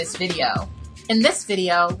make this video. In this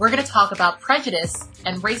video, we're going to talk about prejudice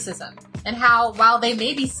and racism, and how, while they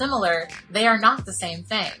may be similar, they are not the same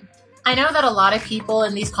thing. I know that a lot of people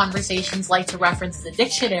in these conversations like to reference the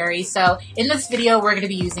dictionary, so in this video we're going to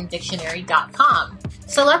be using dictionary.com.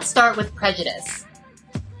 So let's start with prejudice.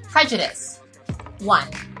 Prejudice. 1.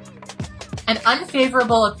 An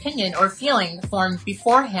unfavorable opinion or feeling formed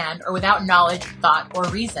beforehand or without knowledge, thought, or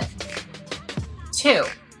reason. 2.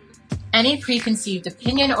 Any preconceived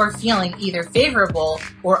opinion or feeling either favorable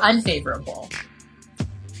or unfavorable.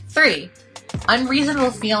 3.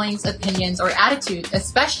 Unreasonable feelings, opinions, or attitudes,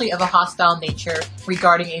 especially of a hostile nature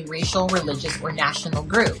regarding a racial, religious, or national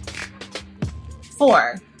group.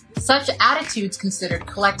 4. Such attitudes considered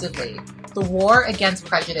collectively. The war against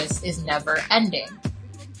prejudice is never ending.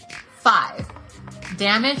 5.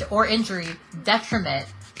 Damage or injury, detriment,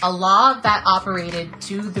 a law that operated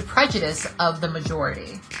to the prejudice of the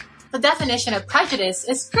majority. The definition of prejudice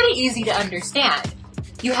is pretty easy to understand.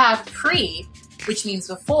 You have pre, which means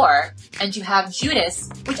before, and you have judice,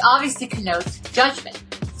 which obviously connotes judgment.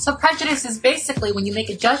 So prejudice is basically when you make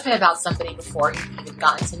a judgment about somebody before you've even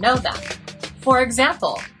gotten to know them. For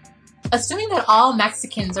example, Assuming that all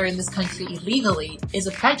Mexicans are in this country illegally is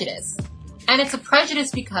a prejudice. And it's a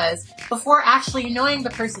prejudice because before actually knowing the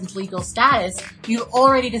person's legal status, you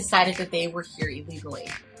already decided that they were here illegally.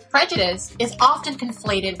 Prejudice is often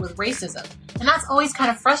conflated with racism, and that's always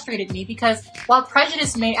kind of frustrated me because while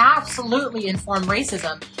prejudice may absolutely inform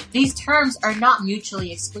racism, these terms are not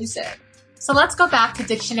mutually exclusive. So let's go back to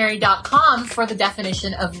dictionary.com for the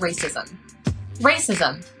definition of racism.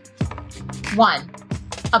 Racism. 1.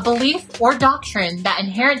 A belief or doctrine that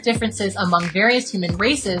inherent differences among various human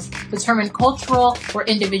races determine cultural or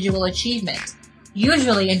individual achievement,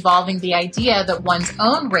 usually involving the idea that one's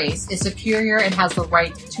own race is superior and has the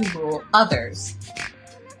right to rule others.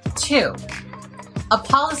 2. A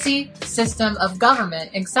policy, system of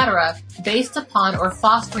government, etc., based upon or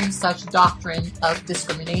fostering such doctrine of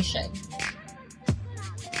discrimination.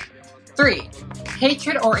 3.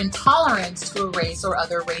 Hatred or intolerance to a race or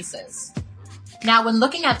other races. Now, when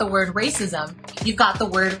looking at the word racism, you've got the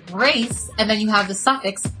word race, and then you have the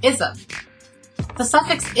suffix ism. The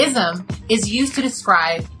suffix ism is used to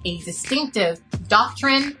describe a distinctive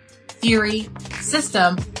doctrine, theory,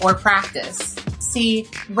 system, or practice. See,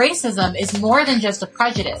 racism is more than just a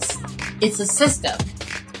prejudice. It's a system.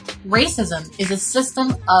 Racism is a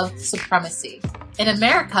system of supremacy. In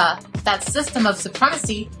America, that system of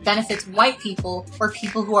supremacy benefits white people or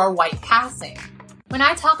people who are white passing. When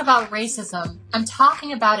I talk about racism, I'm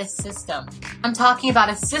talking about a system. I'm talking about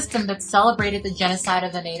a system that celebrated the genocide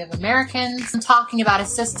of the Native Americans. I'm talking about a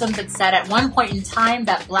system that said at one point in time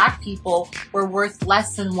that black people were worth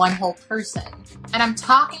less than one whole person. And I'm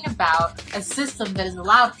talking about a system that has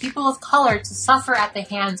allowed people of color to suffer at the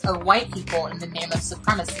hands of white people in the name of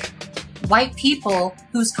supremacy. White people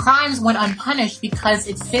whose crimes went unpunished because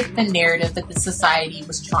it fit the narrative that the society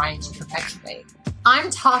was trying to perpetuate.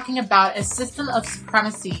 I'm talking about a system of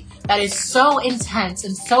supremacy that is so intense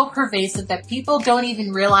and so pervasive that people don't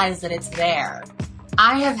even realize that it's there.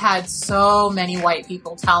 I have had so many white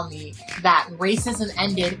people tell me that racism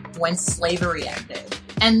ended when slavery ended.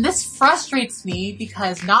 And this frustrates me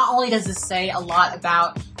because not only does this say a lot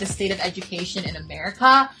about the state of education in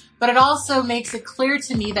America, but it also makes it clear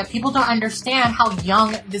to me that people don't understand how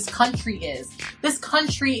young this country is. This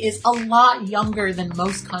country is a lot younger than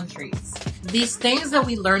most countries. These things that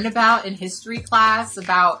we learned about in history class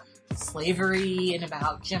about slavery and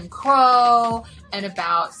about Jim Crow and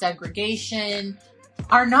about segregation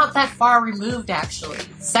are not that far removed, actually.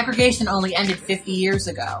 Segregation only ended 50 years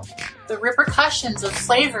ago. The repercussions of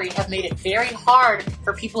slavery have made it very hard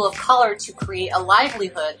for people of color to create a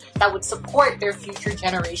livelihood that would support their future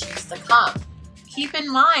generations to come. Keep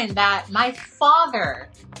in mind that my father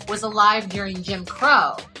was alive during Jim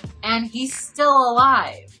Crow, and he's still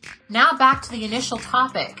alive. Now back to the initial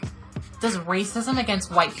topic. Does racism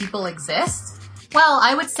against white people exist? Well,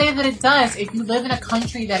 I would say that it does if you live in a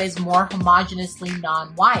country that is more homogeneously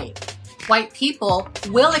non-white. White people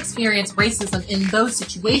will experience racism in those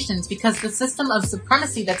situations because the system of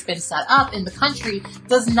supremacy that's been set up in the country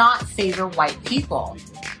does not favor white people.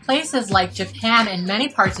 Places like Japan and many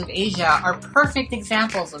parts of Asia are perfect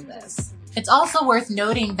examples of this. It's also worth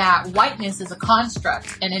noting that whiteness is a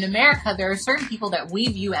construct, and in America there are certain people that we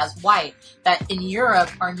view as white that in Europe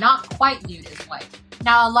are not quite viewed as white.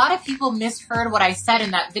 Now, a lot of people misheard what I said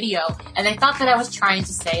in that video, and they thought that I was trying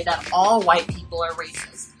to say that all white people are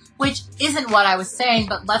racist, which isn't what I was saying,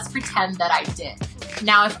 but let's pretend that I did.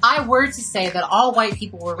 Now, if I were to say that all white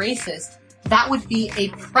people were racist, that would be a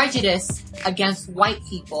prejudice against white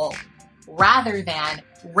people rather than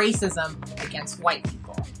racism against white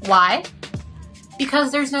people. Why?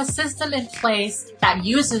 Because there's no system in place that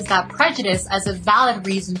uses that prejudice as a valid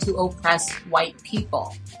reason to oppress white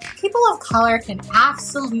people. People of color can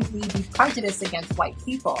absolutely be prejudiced against white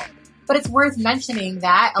people, but it's worth mentioning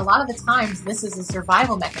that a lot of the times this is a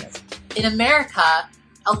survival mechanism. In America,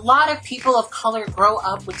 a lot of people of color grow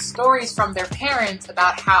up with stories from their parents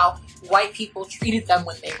about how white people treated them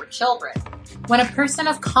when they were children. When a person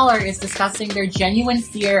of color is discussing their genuine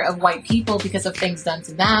fear of white people because of things done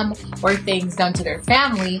to them or things done to their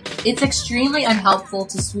family, it's extremely unhelpful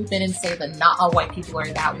to swoop in and say that not all white people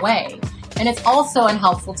are that way. And it's also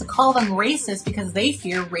unhelpful to call them racist because they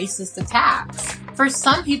fear racist attacks. For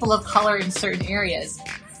some people of color in certain areas,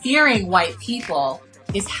 fearing white people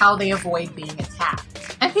is how they avoid being attacked.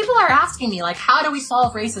 And people are asking me, like, how do we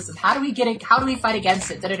solve racism? How do we get it? How do we fight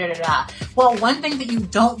against it? Well, one thing that you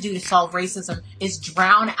don't do to solve racism is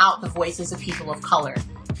drown out the voices of people of color.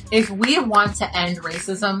 If we want to end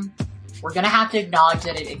racism, we're going to have to acknowledge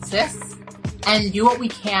that it exists and do what we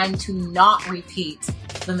can to not repeat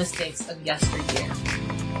the mistakes of yesteryear.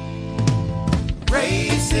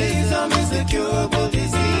 Racism is a curable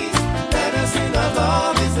disease. Medicine of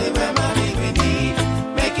love is the remedy we need.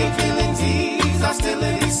 Making feelings ease,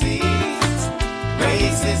 hostility cease.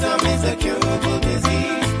 Racism is a curable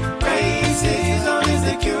disease. Racism is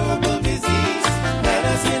a curable disease.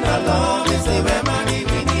 Medicine of love is the remedy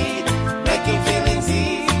we need. Making feelings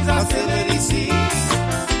ease, hostility cease.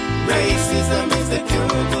 Racism is a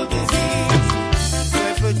curable disease.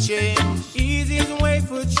 Way for change, easiest way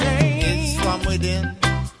for change. It's from within.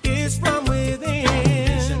 It's from within.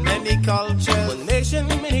 Nation, many cultures. One nation,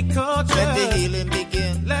 many cultures. Let the healing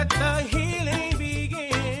begin. Let the healing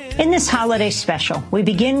begin. In this holiday special, we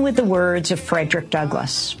begin with the words of Frederick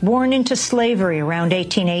Douglass. Born into slavery around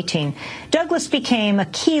 1818, Douglass became a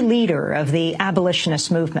key leader of the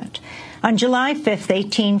abolitionist movement. On July 5,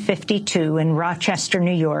 1852, in Rochester,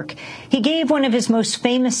 New York, he gave one of his most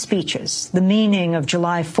famous speeches, The Meaning of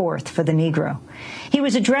July 4th for the Negro. He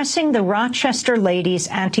was addressing the Rochester Ladies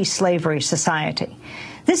Anti-Slavery Society.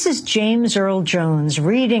 This is James Earl Jones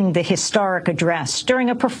reading the historic address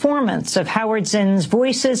during a performance of Howard Zinn's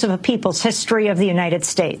Voices of a People's History of the United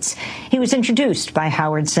States. He was introduced by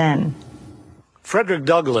Howard Zinn. Frederick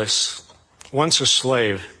Douglass, once a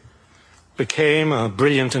slave, became a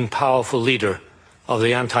brilliant and powerful leader of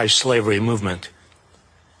the anti-slavery movement.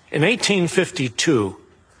 In 1852,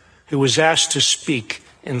 he was asked to speak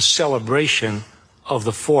in celebration of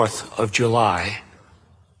the 4th of July.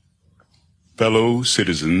 Fellow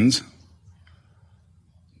citizens,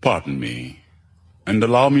 pardon me, and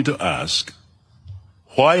allow me to ask,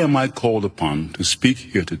 why am I called upon to speak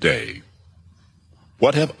here today?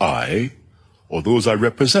 What have I, or those I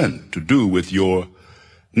represent, to do with your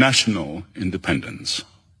national independence?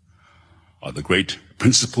 Are the great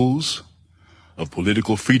principles of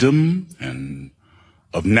political freedom and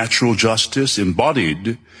of natural justice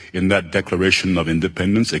embodied in that Declaration of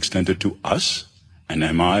Independence extended to us? And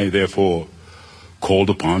am I, therefore,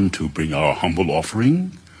 called upon to bring our humble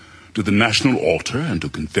offering to the national altar and to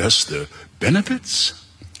confess the benefits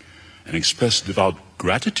and express devout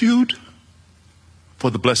gratitude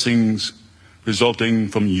for the blessings resulting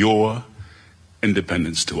from your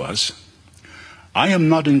independence to us? I am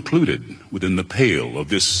not included within the pale of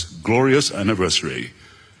this glorious anniversary.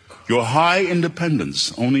 Your high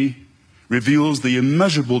independence only reveals the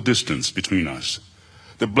immeasurable distance between us.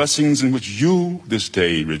 The blessings in which you this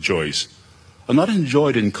day rejoice are not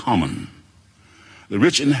enjoyed in common. The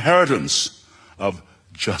rich inheritance of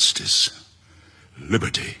justice,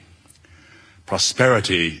 liberty,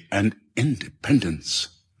 prosperity, and independence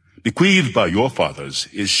bequeathed by your fathers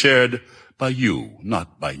is shared by you,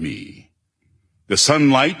 not by me. The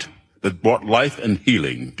sunlight that brought life and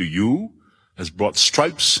healing to you has brought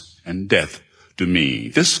stripes and death to me.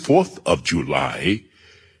 This 4th of July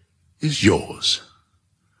is yours,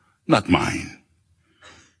 not mine.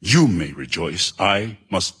 You may rejoice, I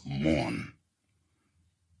must mourn.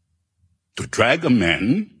 To drag a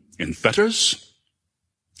man in fetters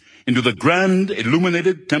into the grand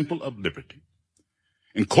illuminated temple of liberty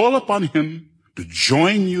and call upon him to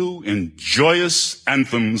join you in joyous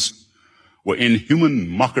anthems were inhuman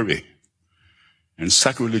mockery and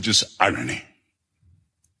sacrilegious irony.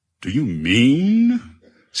 Do you mean,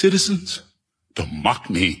 citizens, to mock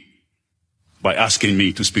me by asking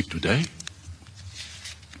me to speak today?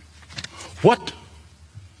 What,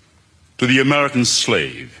 to the American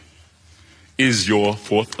slave, is your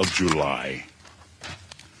 4th of July?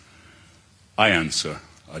 I answer,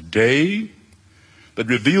 a day that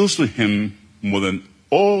reveals to him more than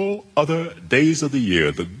all other days of the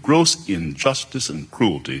year the gross injustice and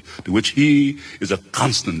cruelty to which he is a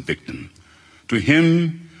constant victim. To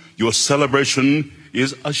him, your celebration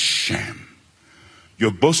is a sham. Your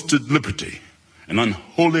boasted liberty, an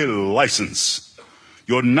unholy license.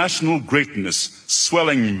 Your national greatness,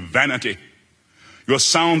 swelling vanity. Your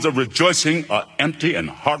sounds of rejoicing are empty and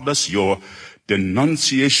heartless. Your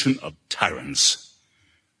denunciation of tyrants,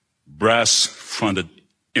 brass-fronted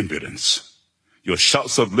impudence. Your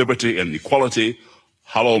shouts of liberty and equality,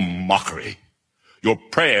 hollow mockery. Your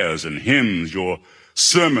prayers and hymns, your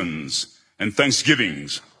sermons and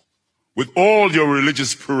thanksgivings, with all your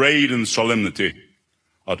religious parade and solemnity,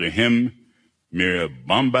 are to him mere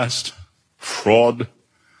bombast, fraud,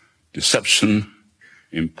 deception,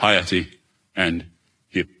 impiety, and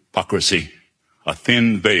hypocrisy, a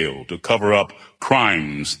thin veil to cover up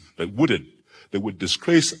crimes that would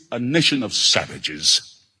disgrace a nation of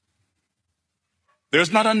savages.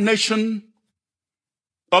 There's not a nation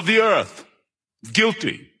of the earth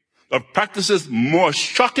guilty of practices more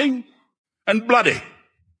shocking and bloody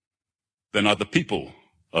than are the people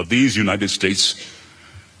of these United States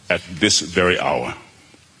at this very hour.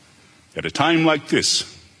 At a time like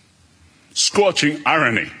this, scorching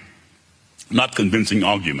irony not convincing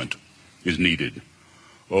argument is needed.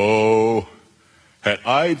 Oh, had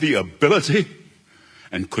I the ability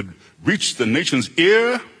and could reach the nation's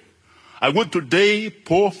ear, I would today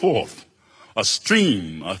pour forth a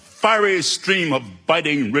fiery stream of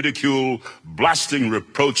biting ridicule, blasting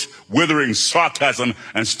reproach, withering sarcasm,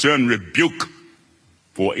 and stern rebuke.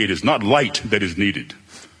 For it is not light that is needed,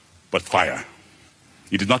 but fire.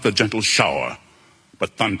 It is not the gentle shower,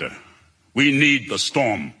 but thunder. We need the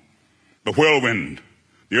storm, the whirlwind,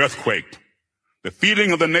 the earthquake. The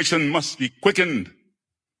feeling of the nation must be quickened.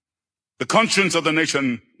 The conscience of the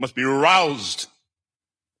nation must be roused.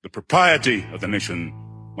 The propriety of the nation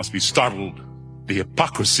must be startled. The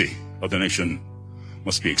hypocrisy of the nation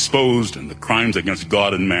must be exposed, and the crimes against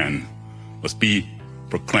God and man must be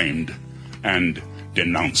proclaimed and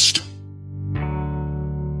denounced.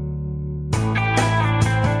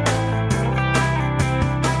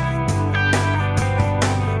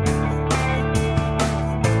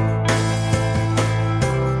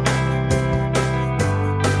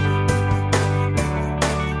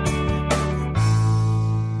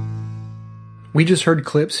 We just heard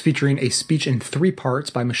clips featuring a speech in 3 parts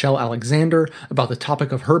by Michelle Alexander about the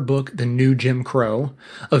topic of her book, The New Jim Crow,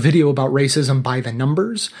 a video about racism by The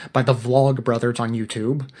Numbers, by the Vlog Brothers on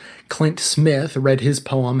YouTube. Clint Smith read his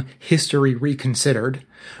poem, History Reconsidered.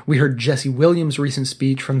 We heard Jesse Williams' recent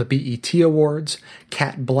speech from the BET Awards.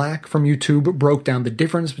 Kat Black from YouTube broke down the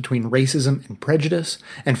difference between racism and prejudice.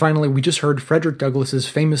 And finally, we just heard Frederick Douglass's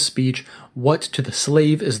famous speech, What to the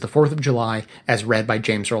Slave is the 4th of July, as read by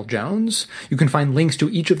James Earl Jones. You can find links to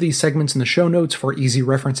each of these segments in the show notes for easy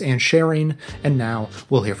reference and sharing. And now,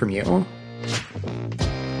 we'll hear from you.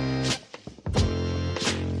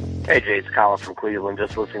 Hey Jay, it's Colin from Cleveland,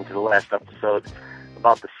 just listening to the last episode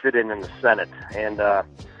about the sit-in in the Senate, and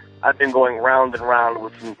I've been going round and round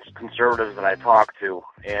with some conservatives that I talk to,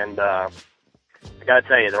 and I gotta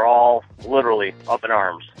tell you, they're all literally up in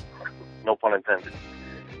arms, no pun intended,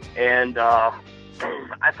 and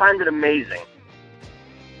I find it amazing.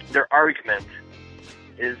 Their argument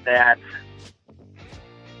is that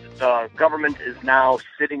the government is now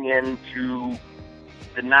sitting in to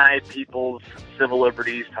deny people's civil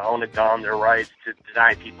liberties to own a gun, their rights, to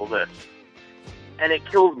deny people this. And it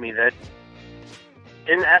kills me that,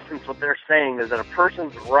 in essence, what they're saying is that a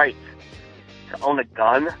person's right to own a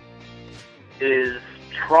gun is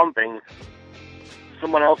trumping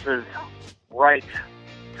someone else's right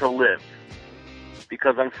to live.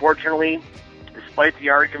 Because unfortunately, despite the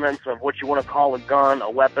arguments of what you want to call a gun, a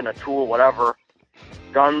weapon, a tool, whatever,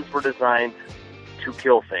 guns were designed to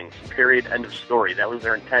kill things. Period. End of story. That was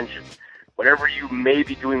their intention. Whatever you may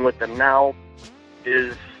be doing with them now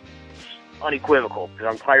is unequivocal, because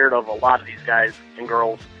I'm tired of a lot of these guys and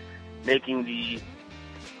girls making the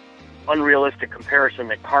unrealistic comparison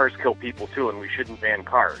that cars kill people too, and we shouldn't ban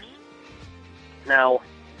cars. Now,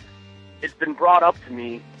 it's been brought up to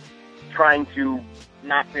me, trying to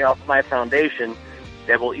knock me off my foundation,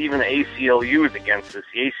 that, well, even the ACLU is against this.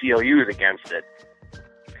 The ACLU is against it.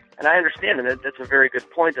 And I understand that that's a very good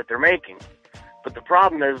point that they're making. But the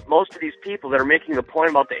problem is, most of these people that are making the point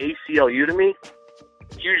about the ACLU to me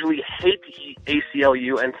usually hate the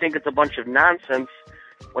ACLU and think it's a bunch of nonsense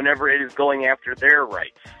whenever it is going after their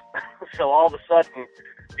rights. So all of a sudden,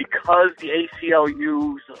 because the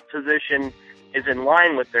ACLU's position is in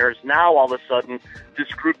line with theirs, now all of a sudden, this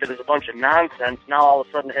group that is a bunch of nonsense now all of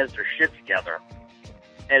a sudden has their shit together.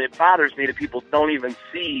 And it bothers me that people don't even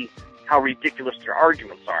see how ridiculous their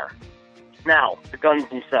arguments are. Now, the guns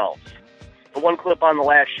themselves. The one clip on the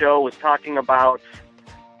last show was talking about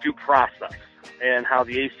due process and how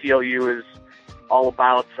the ACLU is all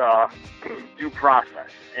about due process.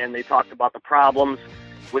 And they talked about the problems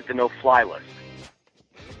with the no-fly list.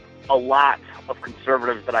 A lot of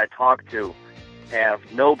conservatives that I talk to have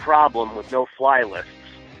no problem with no-fly lists,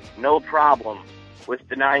 no problem with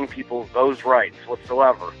denying people those rights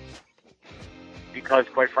whatsoever. Because,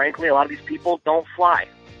 quite frankly, a lot of these people don't fly.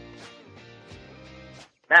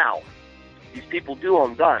 Now, these people do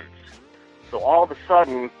own guns. So all of a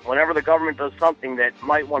sudden, whenever the government does something that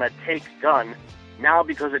might want to take a gun, now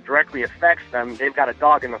because it directly affects them, they've got a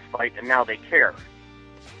dog in the fight, and now they care.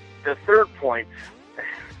 The third point,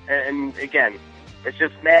 and again, it's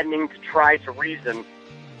just maddening to try to reason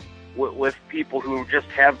with people who just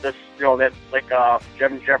have this, you know, that, like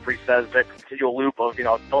Jevin Jeffrey says, that continual loop of, you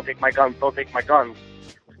know, don't take my guns, don't take my guns.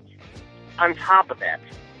 On top of that,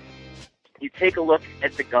 you take a look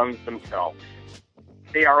at the guns themselves.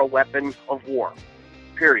 They are a weapon of war,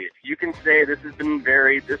 period. You can say this has been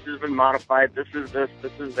varied, this has been modified, this is this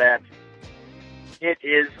is that. It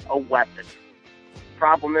is a weapon.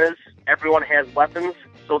 Problem is, everyone has weapons,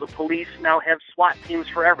 So the police now have SWAT teams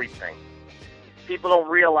for everything. People don't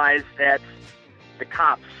realize that the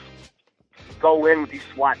cops go in with these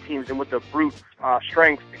SWAT teams and with the brute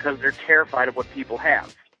strength because they're terrified of what people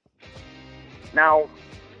have. Now,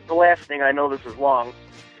 the last thing, I know this is long,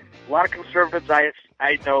 a lot of conservatives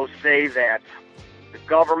I know say that the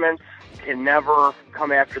government can never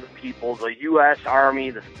come after the people. The U.S.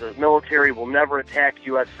 Army, the military will never attack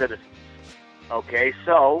U.S. citizens. Okay,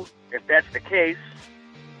 so if that's the case,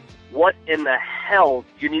 what in the hell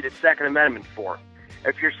do you need a Second Amendment for?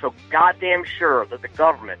 If you're so goddamn sure that the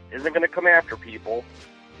government isn't going to come after people,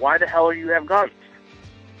 why the hell do you have guns?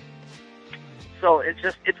 So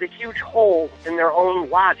it's a huge hole in their own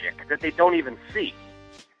logic that they don't even see.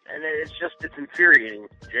 And it's infuriating,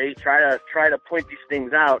 Jay. Try to point these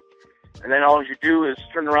things out, and then all you do is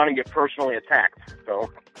turn around and get personally attacked.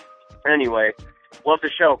 So, anyway, love the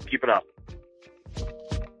show. Keep it up.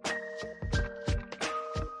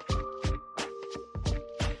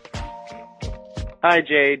 Hi,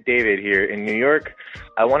 Jay. David here in New York.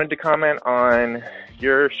 I wanted to comment on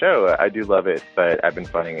your show. I do love it, but I've been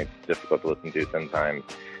finding it difficult to listen to sometimes,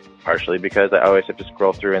 partially because I always have to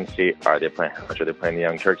scroll through and see, how much are they playing the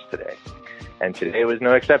Young Turks today? And today was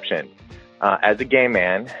no exception. As a gay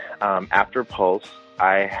man, after Pulse,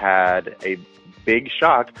 I had a big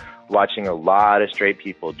shock watching a lot of straight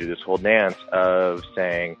people do this whole dance of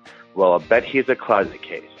saying, well, I'll bet he's a closet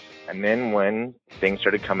case. And then when things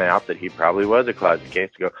started coming out that he probably was a closet case,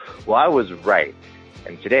 to go, well, I was right.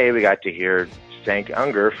 And today we got to hear Cenk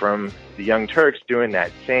Uygur from the Young Turks doing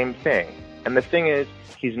that same thing. And the thing is,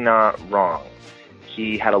 he's not wrong.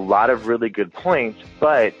 He had a lot of really good points,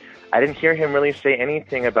 but I didn't hear him really say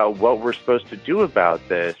anything about what we're supposed to do about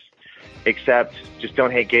this, except just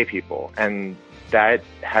don't hate gay people. And that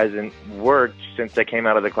hasn't worked since I came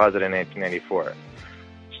out of the closet in 1994.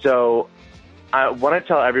 So I want to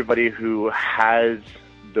tell everybody who has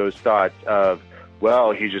those thoughts of,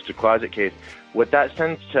 well, he's just a closet case. What that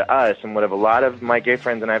sends to us, and what a lot of my gay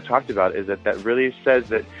friends and I have talked about, is that really says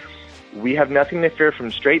that we have nothing to fear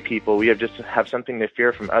from straight people. We just have something to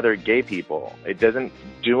fear from other gay people. It doesn't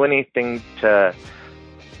do anything to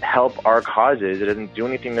help our causes. It doesn't do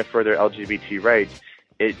anything to further LGBT rights.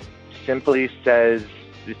 It simply places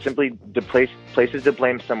the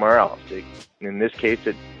blame somewhere else. In this case,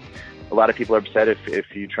 a lot of people are upset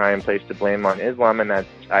if you try and place the blame on Islam, and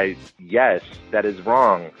yes, that is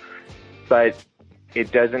wrong. But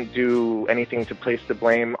it doesn't do anything to place the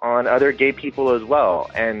blame on other gay people as well.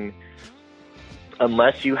 And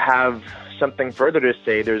unless you have something further to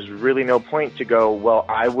say, there's really no point to go, well,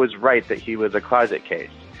 I was right that he was a closet case.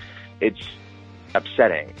 It's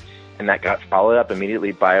upsetting. And that got followed up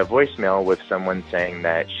immediately by a voicemail with someone saying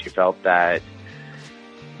that she felt that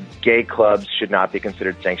gay clubs should not be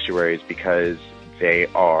considered sanctuaries because they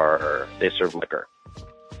serve liquor.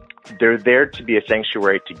 They're there to be a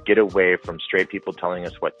sanctuary to get away from straight people telling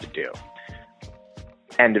us what to do.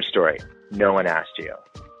 End of story. No one asked you.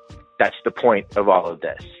 That's the point of all of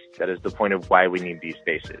this. That is the point of why we need these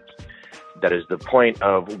spaces. That is the point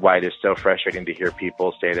of why it is so frustrating to hear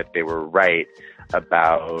people say that they were right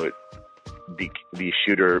about the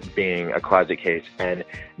shooter being a closet case and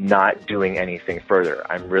not doing anything further.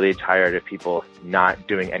 I'm really tired of people not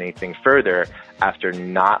doing anything further after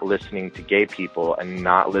not listening to gay people and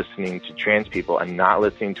not listening to trans people and not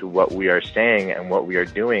listening to what we are saying and what we are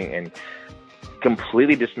doing, and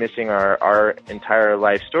completely dismissing our entire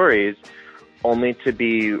life stories only to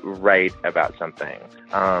be right about something.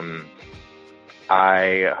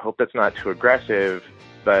 I hope that's not too aggressive,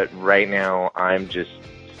 but right now I've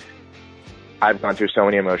gone through so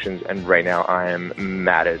many emotions, and right now I am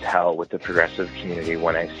mad as hell with the progressive community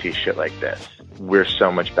when I see shit like this. We're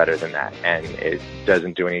so much better than that, and it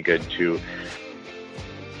doesn't do any good to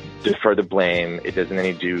defer the blame. It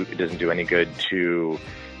doesn't do any good to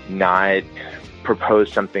not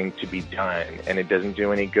propose something to be done, and it doesn't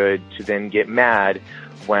do any good to then get mad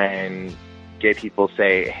when gay people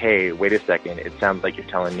say, hey, wait a second, it sounds like you're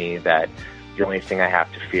telling me that the only thing I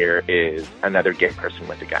have to fear is another gay person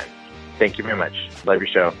with a gun. Thank you very much. Love your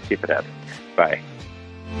show. Keep it up. Bye.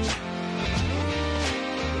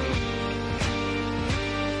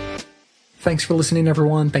 Thanks for listening,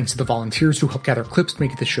 everyone. Thanks to the volunteers who helped gather clips to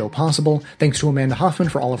make this show possible. Thanks to Amanda Hoffman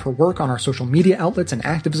for all of her work on our social media outlets and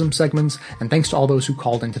activism segments. And thanks to all those who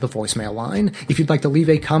called into the voicemail line. If you'd like to leave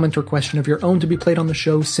a comment or question of your own to be played on the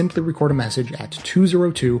show, simply record a message at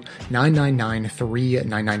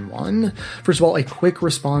 202-999-3991. First of all, a quick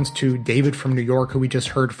response to David from New York, who we just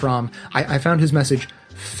heard from. I found his message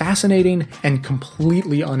fascinating and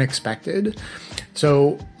completely unexpected.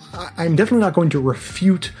 So I'm definitely not going to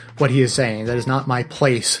refute what he is saying. That is not my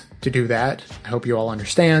place to do that. I hope you all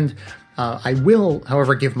understand. I will,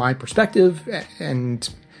 however, give my perspective, and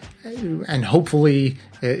hopefully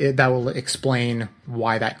that will explain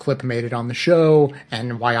why that clip made it on the show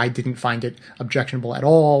and why I didn't find it objectionable at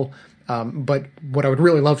all. But what I would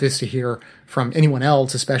really love is to hear from anyone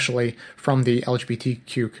else, especially from the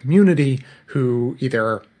LGBTQ community, who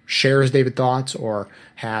either shares David's thoughts or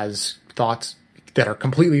has thoughts that are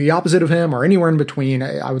completely the opposite of him or anywhere in between.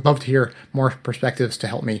 I would love to hear more perspectives to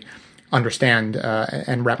help me understand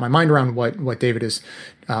and wrap my mind around what David is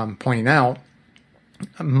pointing out.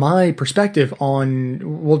 My perspective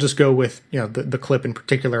on, we'll just go with the clip in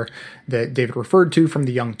particular that David referred to from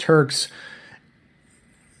the Young Turks.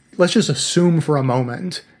 Let's just assume for a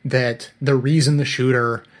moment that the reason the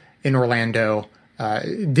shooter in Orlando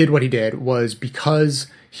did what he did was because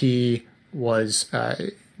he was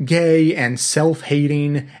gay and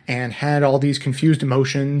self-hating and had all these confused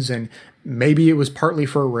emotions, and maybe it was partly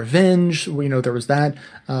for revenge. There was that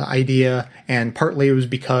idea, and partly it was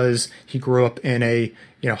because he grew up in a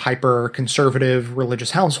hyper-conservative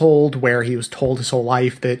religious household where he was told his whole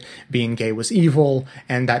life that being gay was evil,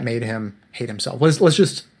 and that made him hate himself. Let's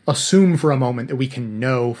just assume for a moment that we can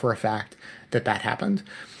know for a fact that happened.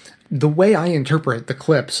 The way I interpret the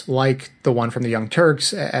clips, like the one from the Young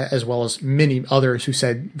Turks, as well as many others who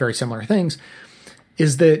said very similar things,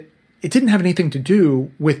 is that it didn't have anything to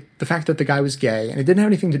do with the fact that the guy was gay, and it didn't have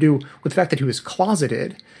anything to do with the fact that he was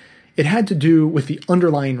closeted. It had to do with the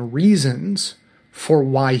underlying reasons for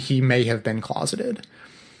why he may have been closeted.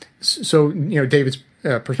 So, David's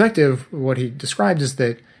perspective, what he described is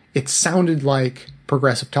that it sounded like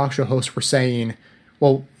progressive talk show hosts were saying,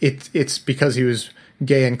 well, it's because he was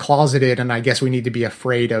gay and closeted, and I guess we need to be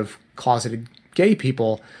afraid of closeted gay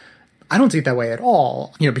people. I don't see it that way at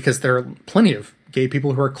all, because there are plenty of gay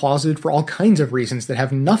people who are closeted for all kinds of reasons that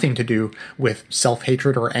have nothing to do with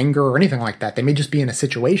self-hatred or anger or anything like that. They may just be in a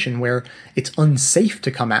situation where it's unsafe to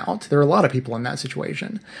come out. There are a lot of people in that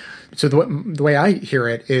situation. So the way I hear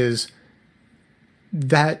it is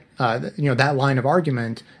that, that line of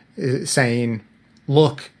argument is saying,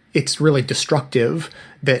 look, it's really destructive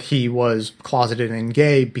that he was closeted and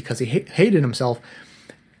gay because he hated himself.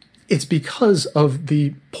 It's because of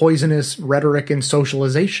the poisonous rhetoric and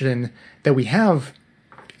socialization that we have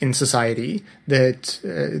in society, that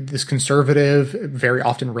this conservative, very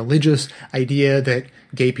often religious idea that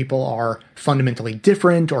gay people are fundamentally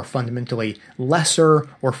different or fundamentally lesser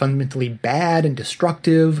or fundamentally bad and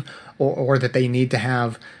destructive, or that they need to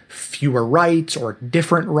have fewer rights or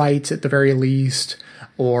different rights at the very least,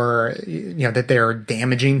 or that they're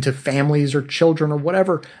damaging to families or children or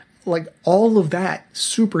whatever. Like all of that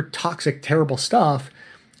super toxic, terrible stuff.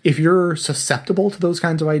 If you're susceptible to those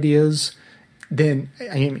kinds of ideas, then,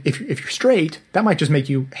 if you're straight, that might just make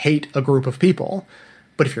you hate a group of people.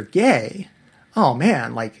 But if you're gay, oh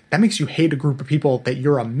man, that makes you hate a group of people that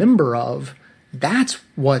you're a member of. That's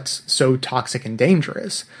what's so toxic and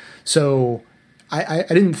dangerous. So I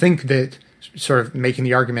didn't think that sort of making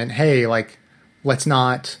the argument, hey, let's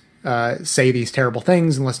not say these terrible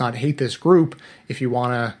things and let's not hate this group if you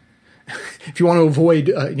want to avoid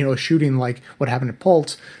a shooting like what happened at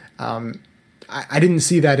Pulse. I didn't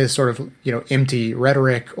see that as sort of empty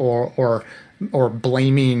rhetoric or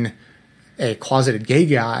blaming a closeted gay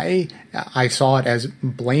guy. I saw it as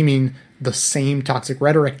blaming the same toxic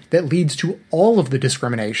rhetoric that leads to all of the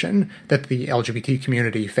discrimination that the LGBT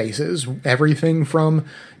community faces. Everything from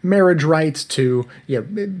marriage rights to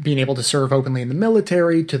being able to serve openly in the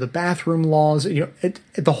military, to the bathroom laws,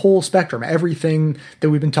 the whole spectrum, everything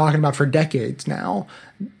that we've been talking about for decades now.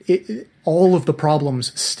 All of the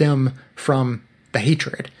problems stem from the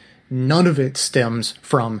hatred. None of it stems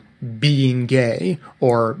from being gay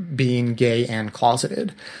or being gay and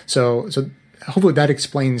closeted. So hopefully that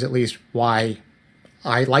explains at least why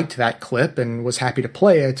I liked that clip and was happy to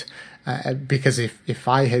play it, because if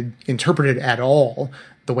I had interpreted it at all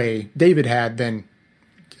the way David had, then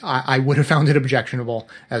I would have found it objectionable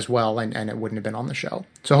as well, and it wouldn't have been on the show.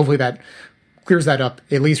 So hopefully that clears that up,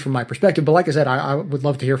 at least from my perspective. But like I said, I would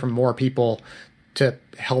love to hear from more people to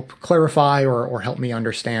help clarify or help me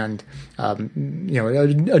understand a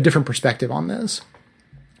different perspective on this.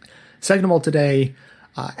 Second of all, today,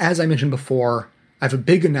 as I mentioned before, I have a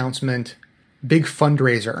big announcement. Big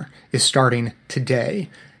fundraiser is starting today.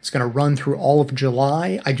 It's going to run through all of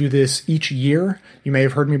July. I do this each year. You may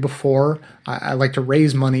have heard me before. I like to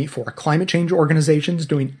raise money for climate change organizations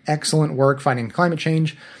doing excellent work fighting climate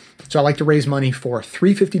change. So I like to raise money for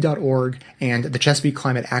 350.org and the Chesapeake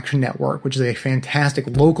Climate Action Network, which is a fantastic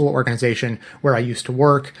local organization where I used to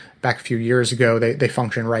work back a few years ago. They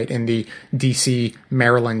function right in the DC,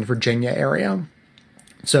 Maryland, Virginia area.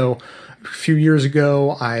 So a few years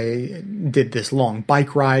ago, I did this long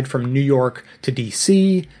bike ride from New York to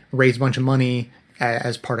DC, raised a bunch of money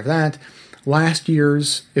as part of that. Last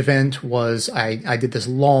year's event was I did this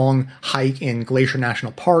long hike in Glacier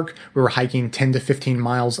National Park. We were hiking 10 to 15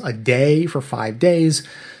 miles a day for 5 days.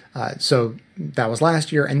 So that was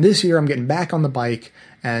last year. And this year I'm getting back on the bike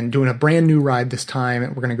and doing a brand new ride this time.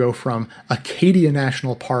 We're going to go from Acadia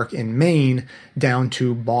National Park in Maine down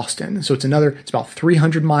to Boston. So it's about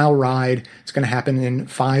 300-mile ride. It's going to happen in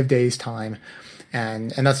 5 days' time.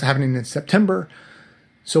 And that's happening in September.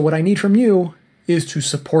 So what I need from you is to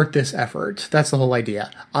support this effort. That's the whole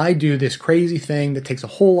idea. I do this crazy thing that takes a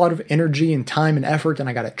whole lot of energy and time and effort, and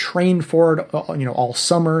I got to train for it, all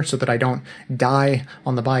summer so that I don't die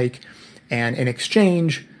on the bike. And in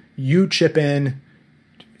exchange, you chip in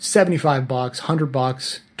 $75,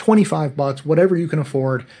 $100, $25, whatever you can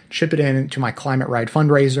afford, chip it in to my Climate Ride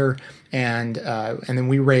fundraiser. And then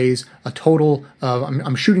we raise a total of,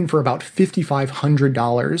 I'm shooting for about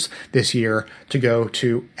 $5,500 this year to go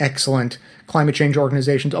to excellent climate change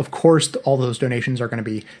organizations. Of course, all those donations are going to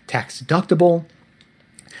be tax deductible,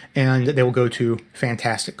 and they will go to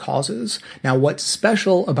fantastic causes. Now, what's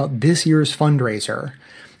special about this year's fundraiser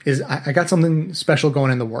is I got something special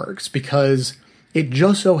going in the works, because it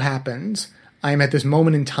just so happens I'm at this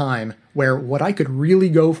moment in time where what I could really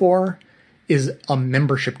go for is a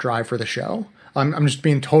membership drive for the show. I'm just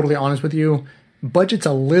being totally honest with you. Budget's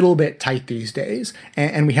a little bit tight these days,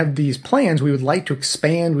 and we have these plans. We would like to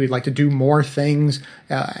expand. We'd like to do more things,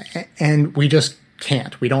 and we just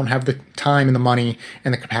can't. We don't have the time and the money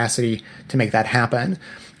and the capacity to make that happen.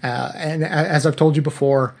 And as I've told you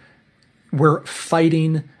before, we're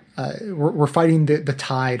fighting. We're fighting the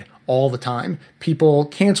tide all the time. People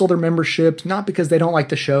cancel their memberships, not because they don't like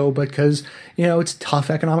the show, but because, it's tough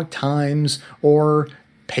economic times, or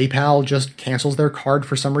PayPal just cancels their card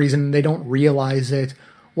for some reason. They don't realize it,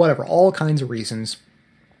 whatever, all kinds of reasons.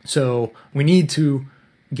 So we need to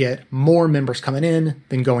get more members coming in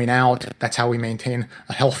than going out. That's how we maintain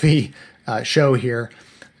a healthy show here.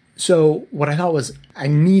 So what I thought was, I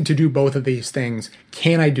need to do both of these things.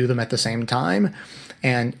 Can I do them at the same time?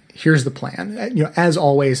 And here's the plan. As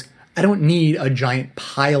always, I don't need a giant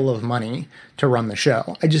pile of money to run the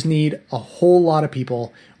show. I just need a whole lot of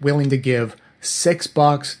people willing to give $6,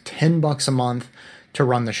 $10 a month to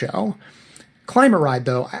run the show. Climate Ride,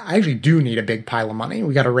 though, I actually do need a big pile of money.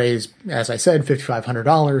 We got to raise, as I said,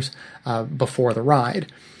 $5,500 before the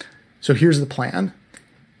ride. So here's the plan.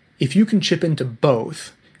 If you can chip into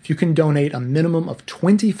both, if you can donate a minimum of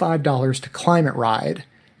 $25 to Climate Ride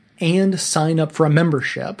and sign up for a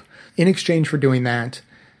membership, in exchange for doing that,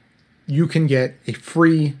 you can get a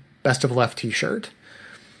free Best of Left t-shirt.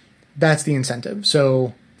 That's the incentive.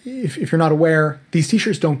 So if you're not aware, these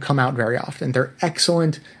t-shirts don't come out very often. They're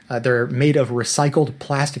excellent. They're made of recycled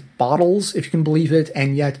plastic bottles, if you can believe it,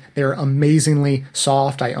 and yet they're amazingly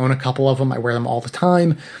soft. I own a couple of them. I wear them all the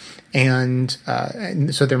time. And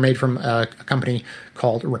so they're made from a company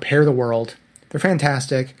called Repair the World. They're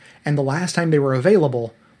fantastic. And the last time they were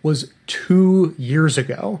available was 2 years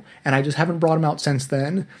ago, and I just haven't brought them out since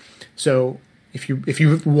then. So if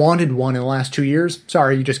you've wanted one in the last 2 years,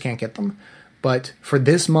 sorry, you just can't get them. But for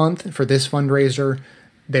this month, for this fundraiser,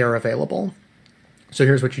 they are available. So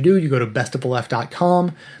here's what you do. You go to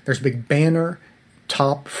bestofleft.com. There's a big banner,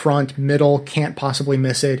 top, front, middle, can't possibly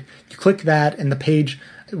miss it. You click that, and the page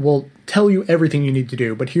will tell you everything you need to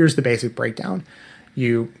do. But here's the basic breakdown.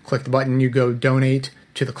 You click the button, you go donate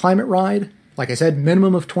to the Climate Ride. Like I said,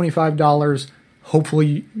 minimum of $25.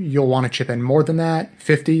 Hopefully you'll want to chip in more than that.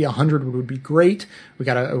 50, 100 would be great. We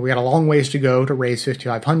got a long ways to go to raise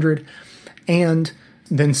 $5,500. And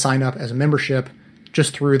then sign up as a membership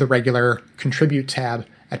just through the regular contribute tab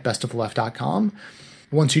at bestofleft.com.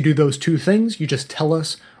 Once you do those two things, you just tell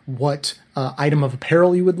us what item of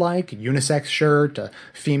apparel you would like, a unisex shirt, a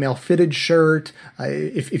female fitted shirt.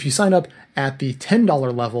 If you sign up at the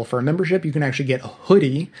 $10 level for a membership, you can actually get a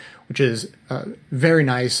hoodie, which is a very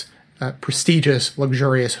nice, prestigious,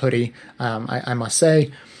 luxurious hoodie, I must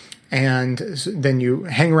say. And then you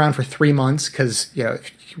hang around for 3 months because,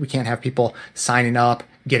 we can't have people signing up,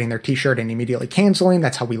 getting their t-shirt and immediately canceling.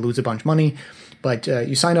 That's how we lose a bunch of money. But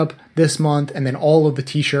you sign up this month, and then all of the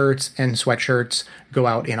t-shirts and sweatshirts go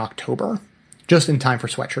out in October, just in time for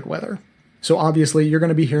sweatshirt weather. So obviously, you're going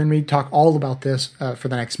to be hearing me talk all about this for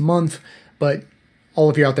the next month. But all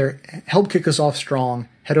of you out there, help kick us off strong.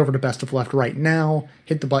 head over to Best of Left right now,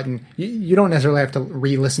 hit the button. You don't necessarily have to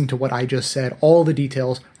re-listen to what I just said. All the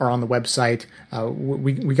details are on the website.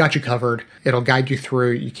 We got you covered. It'll guide you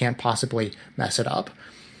through. You can't possibly mess it up.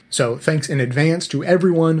 So thanks in advance to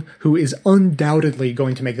everyone who is undoubtedly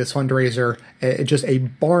going to make this fundraiser just a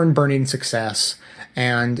barn-burning success.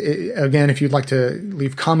 And again, if you'd like to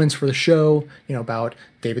leave comments for the show, about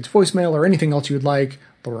David's voicemail or anything else you'd like,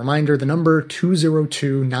 a reminder, the number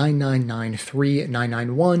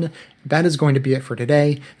 202-999-3991. That is going to be it for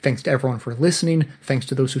today. Thanks to everyone for listening. Thanks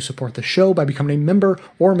to those who support the show by becoming a member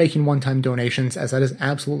or making one-time donations, as that is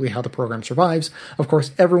absolutely how the program survives. Of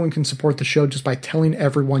course, everyone can support the show just by telling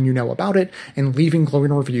everyone you know about it and leaving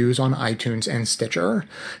glowing reviews on iTunes and Stitcher.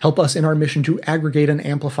 Help us in our mission to aggregate and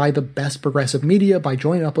amplify the best progressive media by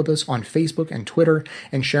joining up with us on Facebook and Twitter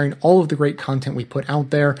and sharing all of the great content we put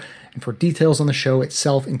out there. And for details on the show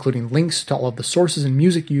itself, including links to all of the sources and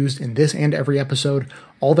music used in this and every episode,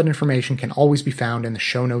 all that information can always be found in the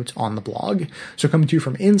show notes on the blog. So coming to you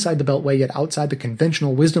from inside the Beltway yet outside the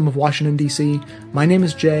conventional wisdom of Washington, D.C., my name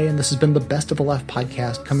is Jay, and this has been the Best of the Left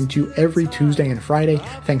podcast, coming to you every Tuesday and Friday,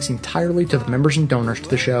 thanks entirely to the members and donors to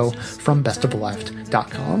the show from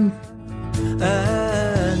bestoftheleft.com.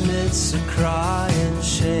 And it's a crying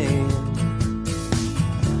shame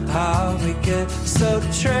how we get so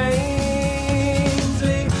trained.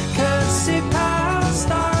 We can't see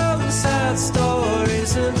past our own sad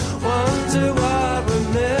stories and wonder what we're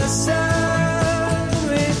missing.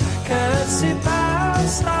 We can't see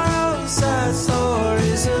past our own sad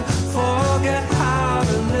stories and forget how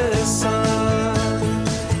to listen.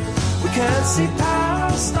 We can't see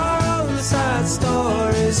past our own sad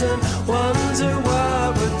stories and wonder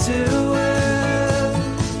what we're doing.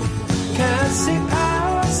 Can't see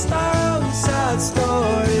past our own sad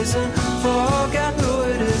stories and forget who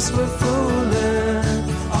it is we're fooling.